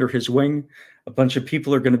come under his wing. A bunch of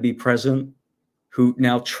people are going to be present who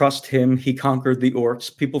now trust him. He conquered the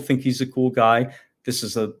orcs. People think he's a cool guy. This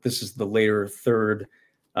is the later third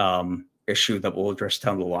issue that we'll address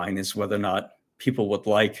down the line, is whether or not people would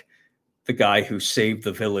like the guy who saved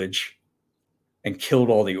the village and killed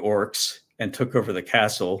all the orcs and took over the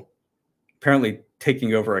castle. Apparently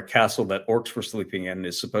taking over a castle that orcs were sleeping in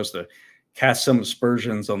is supposed to cast some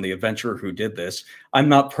aspersions on the adventurer who did this. I'm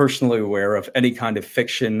not personally aware of any kind of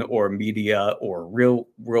fiction or media or real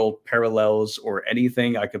world parallels or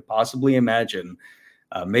anything I could possibly imagine.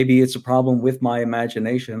 Maybe it's a problem with my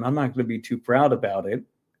imagination. I'm not going to be too proud about it,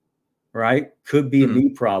 right? Could be a me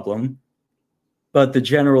problem. But the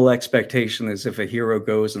general expectation is if a hero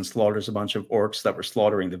goes and slaughters a bunch of orcs that were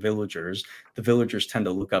slaughtering the villagers tend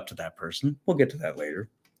to look up to that person. We'll get to that later.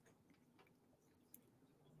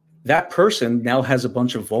 That person now has a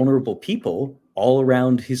bunch of vulnerable people all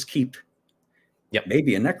around his keep. Yep.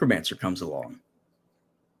 Maybe a necromancer comes along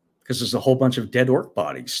because there's a whole bunch of dead orc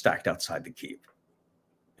bodies stacked outside the keep.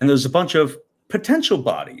 And there's a bunch of potential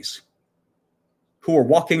bodies who are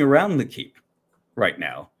walking around the keep right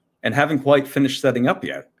now and haven't quite finished setting up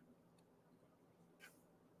yet.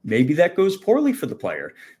 Maybe that goes poorly for the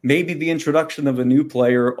player. Maybe the introduction of a new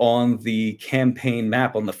player on the campaign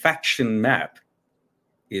map, on the faction map,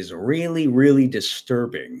 is really, really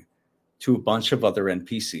disturbing to a bunch of other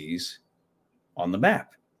NPCs on the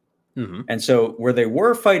map. Mm-hmm. And so where they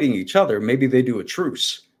were fighting each other, maybe they do a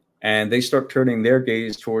truce and they start turning their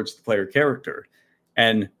gaze towards the player character.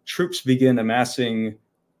 And troops begin amassing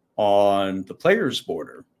on the player's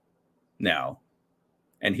border now.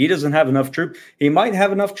 And he doesn't have enough troops. He might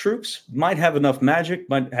have enough troops, might have enough magic,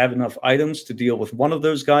 might have enough items to deal with one of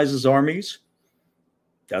those guys' armies.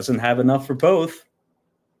 Doesn't have enough for both.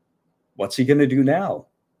 What's he going to do now?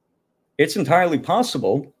 It's entirely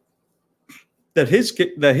possible that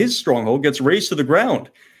his stronghold gets razed to the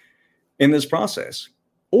ground in this process.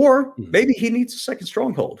 Or maybe he needs a second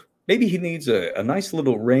stronghold. Maybe he needs a nice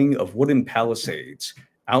little ring of wooden palisades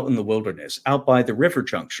out in the wilderness, out by the river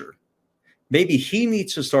juncture. Maybe he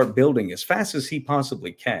needs to start building as fast as he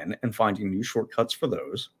possibly can and finding new shortcuts for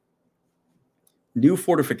those. New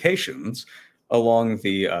fortifications along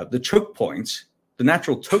the choke points, the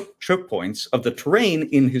natural choke points of the terrain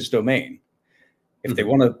in his domain. If they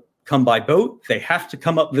want to come by boat, they have to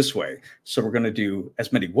come up this way. So we're going to do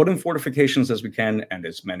as many wooden fortifications as we can and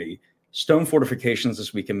as many stone fortifications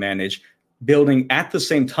as we can manage, building at the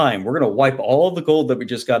same time. We're going to wipe all of the gold that we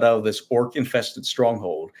just got out of this orc-infested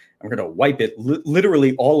stronghold, and we're going to wipe it,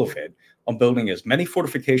 literally all of it, on building as many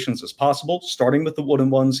fortifications as possible, starting with the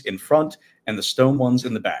wooden ones in front and the stone ones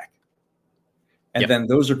in the back. And then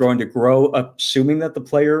those are going to grow up, assuming that the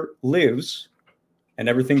player lives and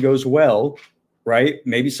everything goes well, right?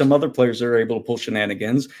 Maybe some other players are able to pull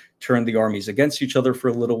shenanigans, turn the armies against each other for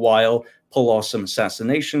a little while, pull off some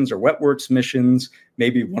assassinations or wetworks missions.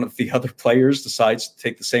 Maybe one of the other players decides to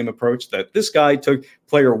take the same approach that this guy took.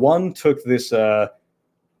 Player one took this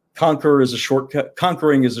conquering is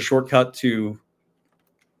a shortcut to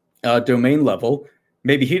domain level.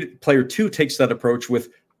 Maybe player two takes that approach with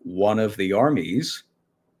one of the armies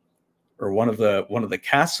or one of the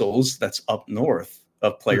castles that's up north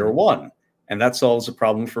of player one. And that solves a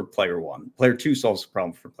problem for player one. Player two solves a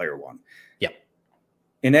problem for player one. Yep.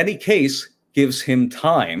 In any case, gives him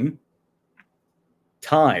time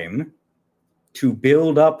to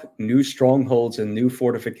build up new strongholds and new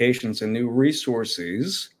fortifications and new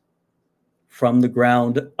resources from the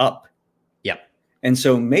ground up. Yep. And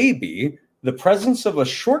so maybe the presence of a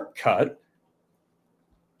shortcut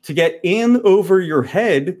to get in over your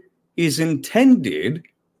head is intended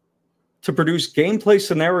to produce gameplay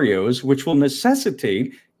scenarios which will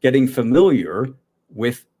necessitate getting familiar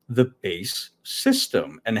with the base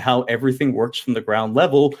system and how everything works from the ground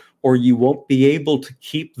level, or you won't be able to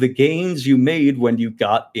keep the gains you made when you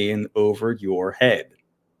got in over your head.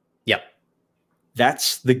 Yep.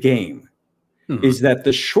 That's the game. Is that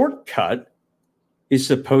the shortcut is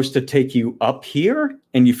supposed to take you up here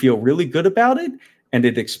and you feel really good about it, and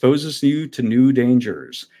it exposes you to new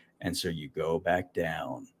dangers. And so you go back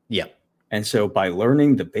down. Yep. And so by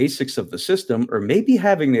learning the basics of the system, or maybe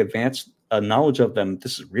having the advanced knowledge of them,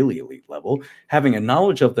 this is really elite level, having a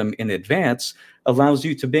knowledge of them in advance allows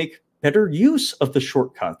you to make better use of the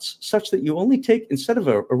shortcuts such that you only take, instead of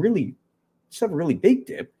a really instead of a really big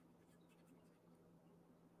dip,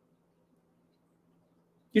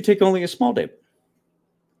 you take only a small dip.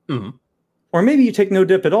 Mm-hmm. Or maybe you take no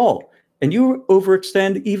dip at all and you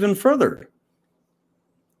overextend even further.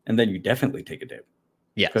 And then you definitely take a dip.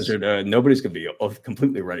 Yes. Because nobody's going to be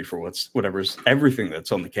completely ready for everything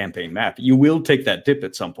that's on the campaign map. You will take that dip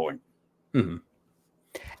at some point. Mm-hmm.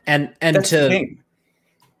 And that's the game.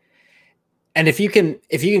 And if you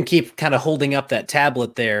can keep kind of holding up that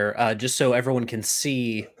tablet there, just so everyone can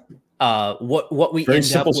see what we very end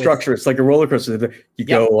simple up with. Structure. It's like a roller coaster. You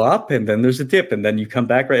go up, and then there's a dip, and then you come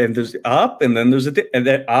back, right, and there's up, and then there's a dip, and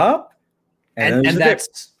then up, and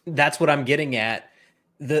that's what I'm getting at.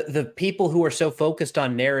 The people who are so focused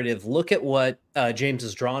on narrative, look at what James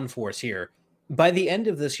has drawn for us here. By the end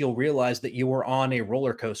of this, you'll realize that you were on a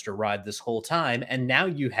roller coaster ride this whole time, and now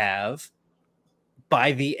you have,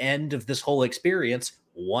 by the end of this whole experience,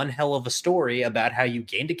 one hell of a story about how you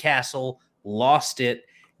gained a castle, lost it,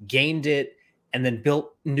 gained it, and then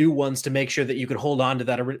built new ones to make sure that you could hold on to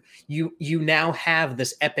that. You now have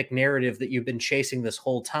this epic narrative that you've been chasing this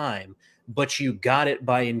whole time, but you got it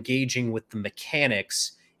by engaging with the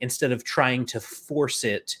mechanics instead of trying to force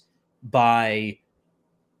it by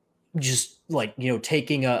just like,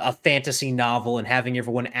 taking a fantasy novel and having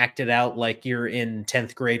everyone act it out like you're in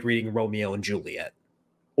 10th grade reading Romeo and Juliet.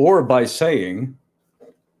 Or by saying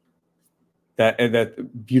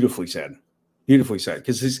that beautifully said,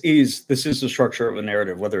 because this is the structure of a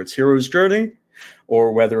narrative, whether it's Hero's Journey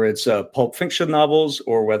or whether it's Pulp Fiction novels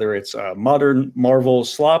or whether it's modern Marvel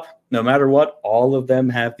slop, no matter what, all of them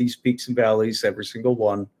have these peaks and valleys, every single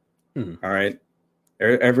one. Mm-hmm. All right.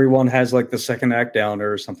 Everyone has like the second act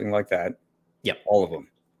downer or something like that. Yep. All of them.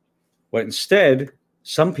 What instead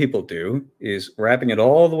some people do is wrapping it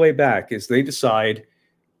all the way back is they decide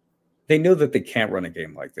they know that they can't run a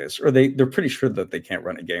game like this, or they're pretty sure that they can't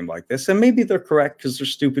run a game like this. And maybe they're correct because they're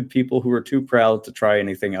stupid people who are too proud to try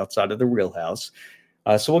anything outside of the wheelhouse.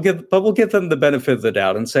 So we'll give them the benefit of the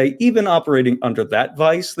doubt and say, even operating under that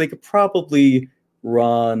vice, they could probably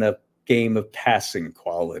run a game of passing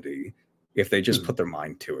quality if they just put their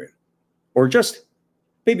mind to it, or just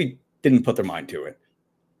maybe didn't put their mind to it,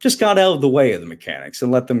 just got out of the way of the mechanics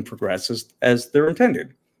and let them progress as they're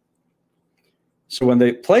intended. So when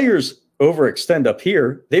the players overextend up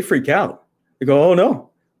here, they freak out. They go, "Oh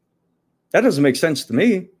no, that doesn't make sense to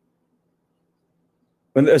me."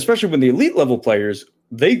 Especially when the elite level players,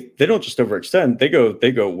 they don't just overextend;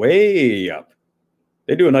 they go way up.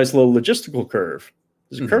 They do a nice little logistical curve.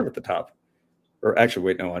 There's a curve at the top. Or actually,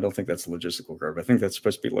 wait, no, I don't think that's a logistical curve. I think that's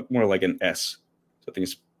supposed to be more like an S. So I think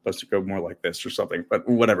it's supposed to go more like this or something, but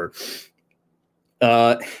whatever.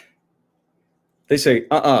 They say,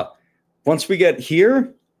 once we get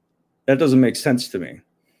here, that doesn't make sense to me.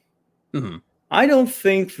 Mm-hmm. I don't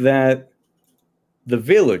think that the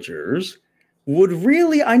villagers would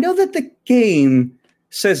really... I know that the game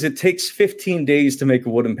says it takes 15 days to make a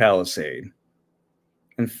wooden palisade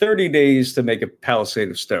and 30 days to make a palisade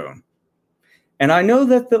of stone. And I know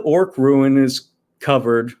that the orc ruin is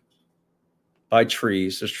covered by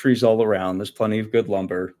trees. There's trees all around. There's plenty of good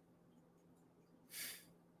lumber.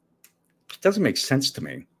 It doesn't make sense to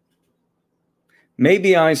me.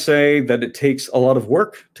 Maybe I say that it takes a lot of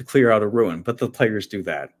work to clear out a ruin, but the players do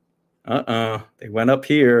that. They went up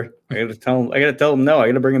here. I got to tell them no. I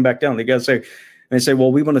got to bring them back down. They got to say, and they say,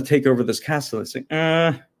 well, we want to take over this castle. They say,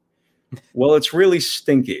 well, it's really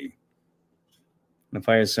stinky. And if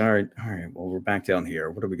I say, all right, well, we're back down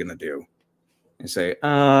here. What are we going to do? And say,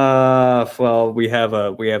 well, we're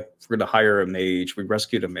going to hire a mage. We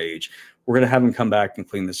rescued a mage. We're going to have him come back and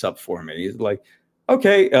clean this up for me. He's like,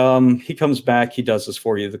 okay, he comes back. He does this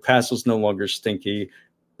for you. The castle's no longer stinky,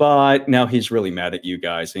 but now he's really mad at you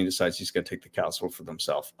guys. And he decides he's going to take the castle for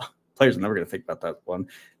themselves. Players are never going to think about that one.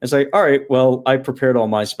 And say, all right, well, I prepared all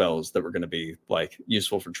my spells that were going to be like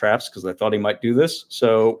useful for traps because I thought he might do this.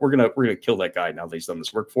 So we're gonna kill that guy now that he's done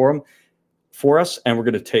this work for us, and we're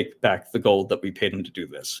going to take back the gold that we paid him to do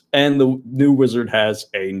this. And the new wizard has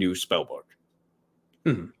a new spell book.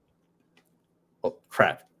 Oh,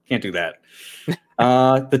 crap. Can't do that.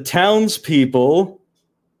 The townspeople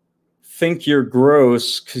think you're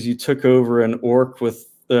gross because you took over an orc with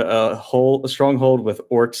a stronghold with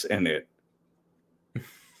orcs in it.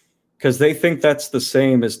 Because they think that's the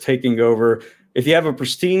same as taking over. If you have a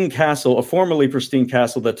pristine castle, a formerly pristine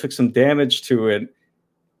castle that took some damage to it,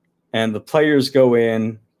 and the players go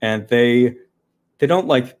in and they don't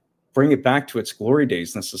like bring it back to its glory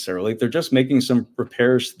days necessarily. They're just making some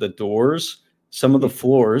repairs to the doors, some of the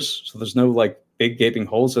floors, so there's no like big gaping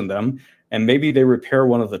holes in them, and maybe they repair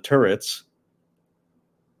one of the turrets.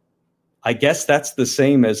 I guess that's the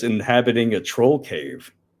same as inhabiting a troll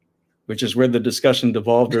cave, which is where the discussion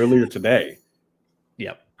devolved earlier today.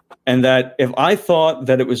 Yep. And that if I thought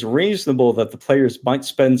that it was reasonable that the players might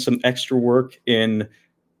spend some extra work in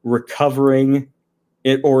recovering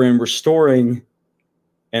it or in restoring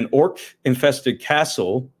an orc-infested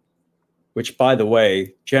castle, which, by the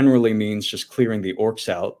way, generally means just clearing the orcs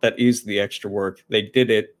out. That is the extra work. They did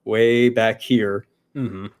it way back here.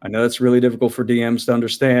 Mm-hmm. I know it's really difficult for DMs to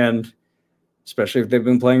understand, especially if they've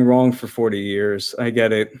been playing wrong for 40 years. I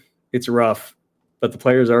get it. It's rough. But the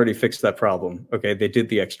players already fixed that problem. Okay, they did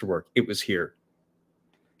the extra work. It was here.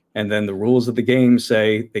 And then the rules of the game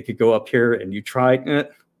say they could go up here and you tried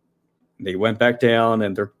it. They went back down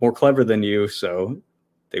and they're more clever than you. So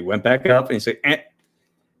they went back up and you say,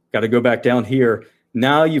 got to go back down here.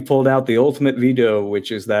 Now you pulled out the ultimate veto,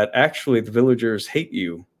 which is that actually the villagers hate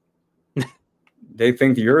you. They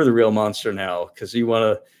think you're the real monster now because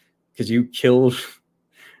you killed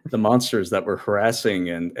the monsters that were harassing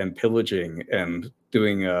and pillaging and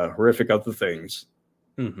doing horrific other things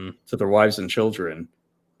to their wives and children.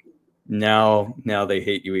 Now they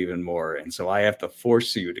hate you even more. And so I have to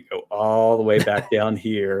force you to go all the way back down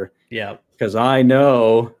here. Yeah. Because I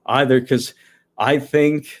know because I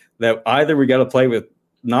think that either we got to play with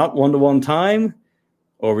not one-to-one time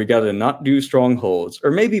or we got to not do strongholds, or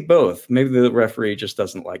maybe both. Maybe the referee just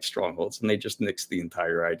doesn't like strongholds and they just nix the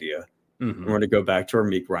entire idea. We're going to go back to our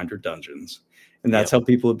meat grinder dungeons. And that's how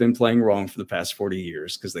people have been playing wrong for the past 40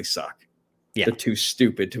 years because they suck. Yeah. They're too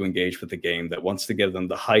stupid to engage with the game that wants to give them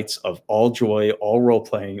the heights of all joy, all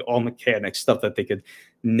role-playing, all mechanics, stuff that they could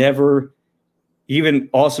never, even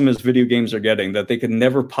awesome as video games are getting, that they could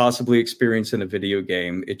never possibly experience in a video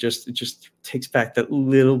game. It just takes back that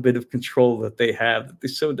little bit of control that they have that they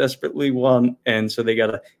so desperately want. And so they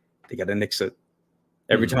gotta nix it.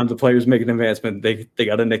 Every time the players make an advancement, they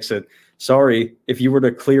got to nix it. Sorry, if you were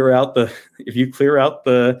to clear out the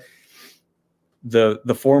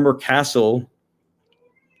former castle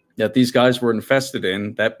that these guys were infested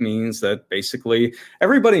in, that means that basically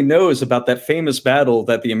everybody knows about that famous battle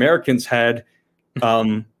that the Americans had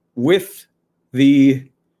with the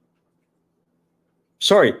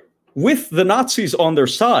Nazis on their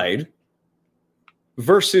side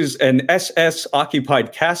versus an SS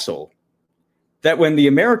occupied castle. That when the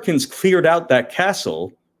Americans cleared out that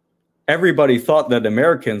castle, everybody thought that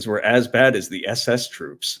Americans were as bad as the SS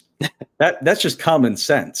troops. That's just common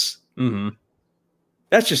sense.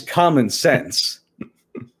 That's just common sense.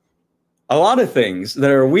 A lot of things that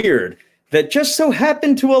are weird that just so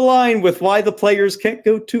happen to align with why the players can't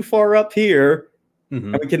go too far up here.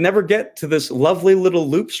 And we can never get to this lovely little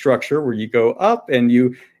loop structure where you go up and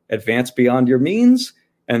you advance beyond your means.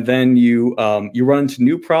 And then you run into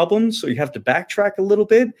new problems, so you have to backtrack a little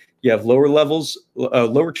bit. You have lower levels,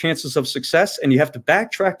 lower chances of success, and you have to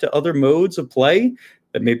backtrack to other modes of play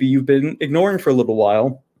that maybe you've been ignoring for a little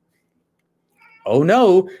while. Oh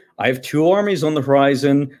no, I have 2 armies on the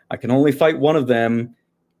horizon. I can only fight one of them.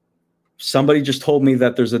 Somebody just told me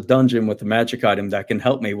that there's a dungeon with a magic item that can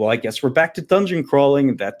help me. Well, I guess we're back to dungeon crawling.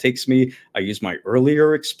 And that takes me, I use my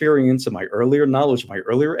earlier experience and my earlier knowledge, my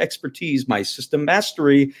earlier expertise, my system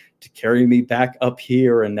mastery to carry me back up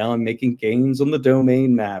here. And now I'm making gains on the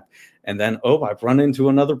domain map. And then, I've run into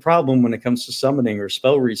another problem when it comes to summoning or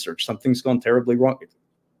spell research. Something's gone terribly wrong.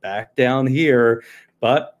 Back down here.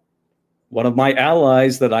 But one of my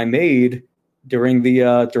allies that I made during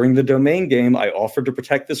the domain game, I offered to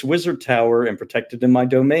protect this wizard tower and protect it in my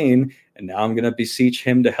domain, and now I'm going to beseech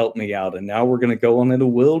him to help me out. And now we're going to go on a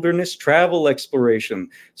wilderness travel exploration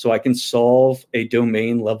so I can solve a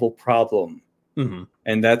domain level problem.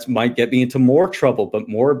 And that might get me into more trouble, but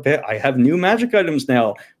I have new magic items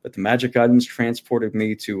now, but the magic items transported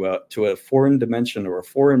me to a foreign dimension or a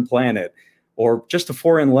foreign planet or just a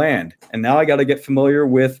foreign land. And now I got to get familiar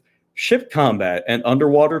with ship combat and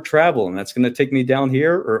underwater travel, and that's going to take me down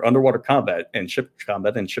here, or underwater combat and ship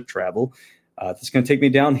travel. That's going to take me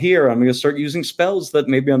down here. I'm going to start using spells that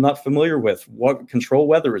maybe I'm not familiar with. What control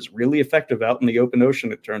weather is really effective out in the open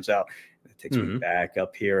ocean, it turns out. It takes me back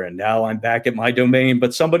up here, and now I'm back at my domain,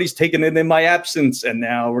 but somebody's taken it in my absence, and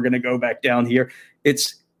now we're going to go back down here.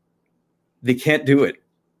 They can't do it.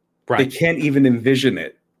 Right. They can't even envision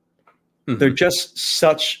it. They're just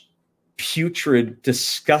such putrid,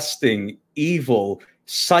 disgusting, evil,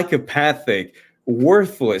 psychopathic,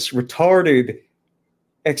 worthless, retarded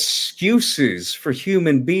excuses for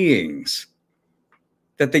human beings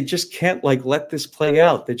that they just can't let this play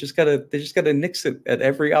out. They just gotta nix it at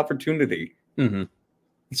every opportunity. So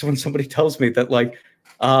when somebody tells me that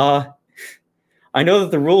I know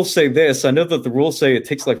that the rules say this. I know that the rules say it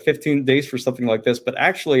takes like 15 days for something like this, but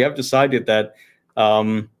actually I've decided that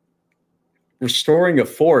restoring a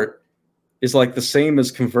fort is like the same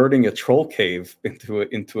as converting a troll cave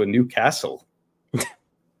into a new castle.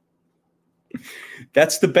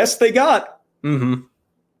 That's the best they got. Mm-hmm.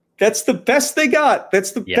 That's the best they got.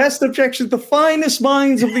 That's the best objection the finest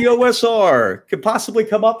minds of the OSR could possibly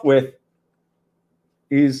come up with.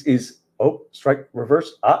 Is strike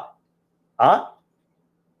reverse.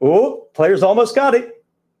 Oh, players almost got it.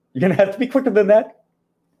 You're gonna have to be quicker than that.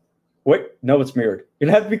 Wait, no, it's mirrored. You're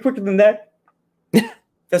gonna have to be quicker than that.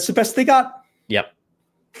 That's the best they got. Yep.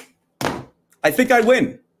 I think I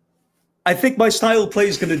win. I think my style of play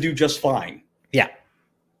is gonna do just fine. Yeah.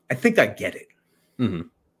 I think I get it. Mm-hmm.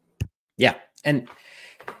 Yeah. And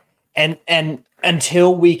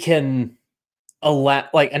until we can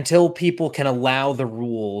until people can allow the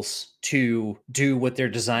rules to do what they're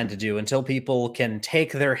designed to do, until people can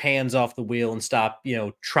take their hands off the wheel and stop,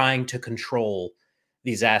 trying to control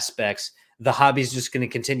these aspects, the hobby's just going to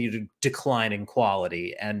continue to decline in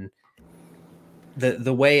quality. And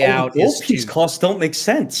the way out the is piece costs don't make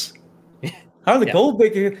sense. How are the gold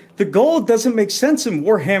making? The gold doesn't make sense in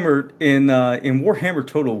Warhammer in Warhammer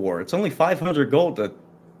Total War. It's only 500 gold to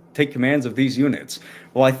take commands of these units.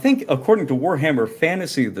 Well, I think according to Warhammer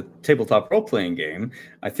Fantasy, the tabletop role-playing game,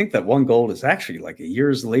 I think that 1 gold is actually like a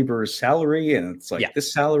year's laborer's salary, and it's like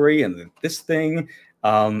this salary and this thing.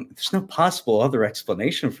 There's no possible other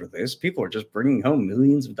explanation for this. People are just bringing home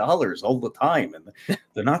millions of dollars all the time, and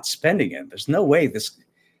they're not spending it. There's no way this.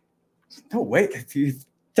 No way. It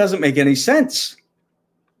doesn't make any sense.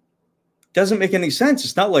 Doesn't make any sense.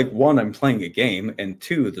 It's not like, 1, I'm playing a game, and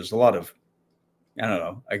 2, there's a lot of, I don't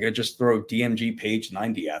know, I could just throw DMG page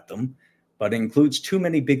 90 at them, but it includes too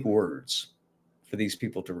many big words for these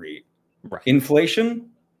people to read. Right. Inflation,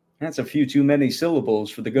 that's a few too many syllables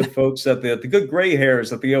for the good folks at the good gray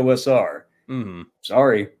hairs at the OSR. Mm-hmm.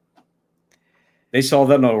 Sorry. They saw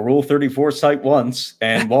that on a Rule 34 site once,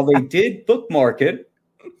 and while they did bookmark it,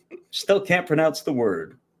 still can't pronounce the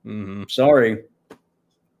word. Mm-hmm. Sorry.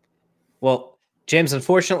 Well, James,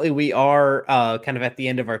 unfortunately, we are kind of at the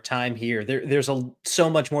end of our time here. There's so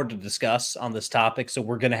much more to discuss on this topic, so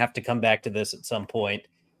we're going to have to come back to this at some point.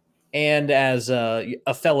 And as a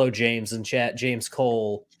fellow James in chat, James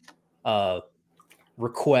Cole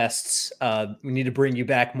requests, we need to bring you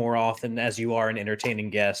back more often as you are an entertaining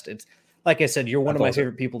guest. It's like I said, you're one of my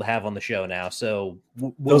favorite people to have on the show now. So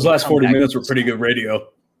those last 40 minutes were pretty good radio.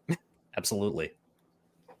 Absolutely.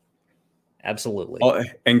 Absolutely. Oh,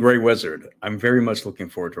 and Grey Wizard, I'm very much looking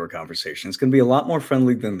forward to our conversation. It's going to be a lot more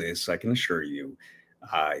friendly than this, I can assure you.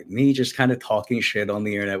 Me just kind of talking shit on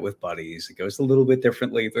the internet with buddies. It goes a little bit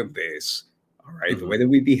differently than this. All right. The way that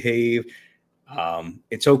we behave,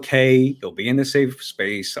 it's okay. You'll be in a safe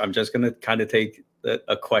space. I'm just going to kind of take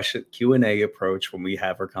a question Q&A approach when we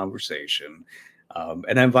have our conversation.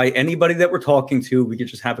 And invite anybody that we're talking to. We could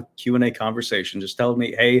just have a Q&A conversation. Just tell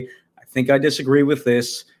me, hey, I think I disagree with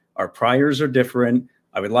this. Our priors are different.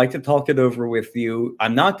 I would like to talk it over with you.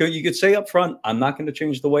 I'm not going. You could say up front, I'm not going to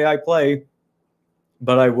change the way I play,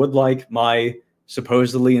 but I would like my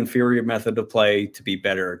supposedly inferior method of play to be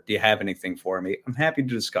better. Do you have anything for me? I'm happy to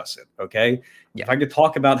discuss it. Okay. Yeah. If I could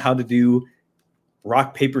talk about how to do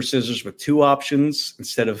rock, paper, scissors with 2 options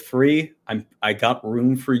instead of 3, I got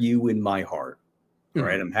room for you in my heart. All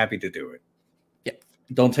right. I'm happy to do it. Yeah.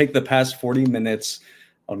 Don't take the past 40 minutes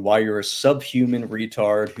on why you're a subhuman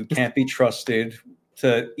retard who can't be trusted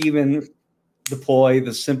to even deploy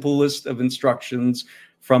the simplest of instructions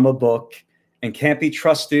from a book and can't be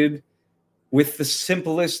trusted with the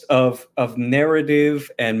simplest of narrative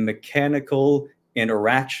and mechanical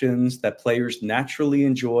interactions that players naturally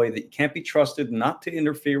enjoy, that you can't be trusted not to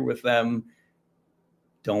interfere with them.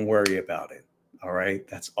 Don't worry about it. All right.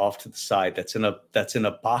 That's off to the side. That's in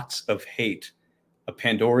a box of hate, a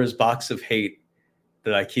Pandora's box of hate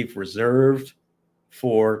that I keep reserved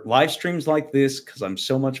for live streams like this, because I'm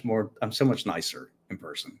so much nicer in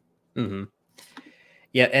person. Mm-hmm.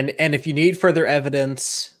 Yeah, and if you need further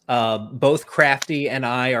evidence, both Crafty and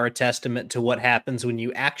I are a testament to what happens when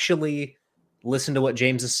you actually listen to what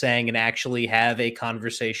James is saying and actually have a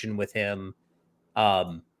conversation with him.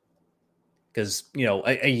 Because,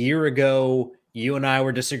 a year ago, you and I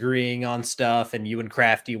were disagreeing on stuff, and you and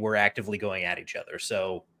Crafty were actively going at each other.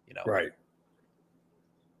 So, Right.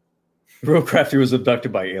 Real Crafty was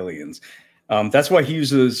abducted by aliens. That's why he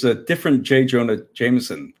uses a different J. Jonah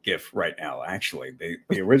Jameson GIF right now. Actually,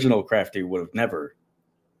 the original Crafty would have never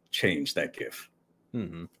changed that GIF.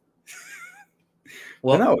 Mm-hmm.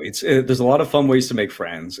 Well, no, there's a lot of fun ways to make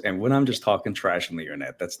friends, and when I'm just talking trash on the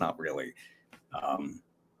internet, that's not really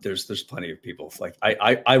There's plenty of people like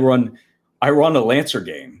I run a Lancer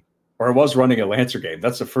game, or I was running a Lancer game.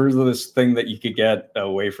 That's the furthest thing that you could get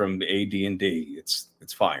away from the AD&D.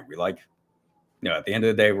 It's fine. We like, at the end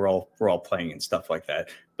of the day, we're all playing and stuff like that.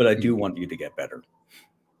 But I do want you to get better.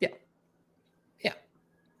 Yeah.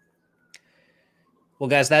 Well,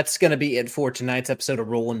 guys, that's going to be it for tonight's episode of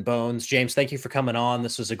Rollin' Bones. James, thank you for coming on.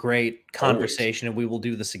 This was a great conversation, and we will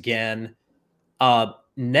do this again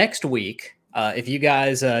next week. If you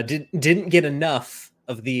guys didn't get enough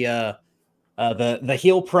of the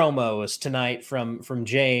heel promos tonight from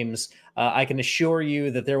James, I can assure you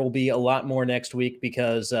that there will be a lot more next week,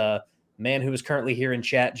 because man who is currently here in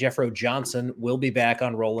chat, Jeffro Johnson, will be back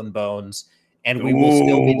on Rollin' Bones, and we will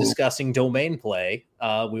still be discussing domain play.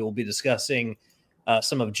 We will be discussing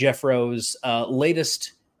some of Jeffro's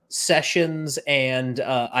latest sessions and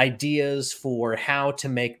ideas for how to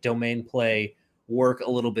make domain play work a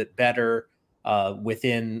little bit better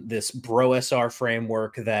within this BroSR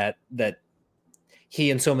framework that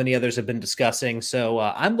he and so many others have been discussing. So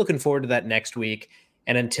I'm looking forward to that next week.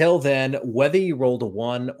 And until then, whether you rolled a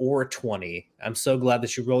 1 or a 20, I'm so glad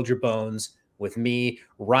that you rolled your bones with me,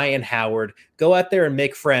 Ryan Howard. Go out there and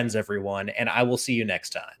make friends, everyone, and I will see you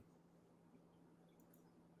next time.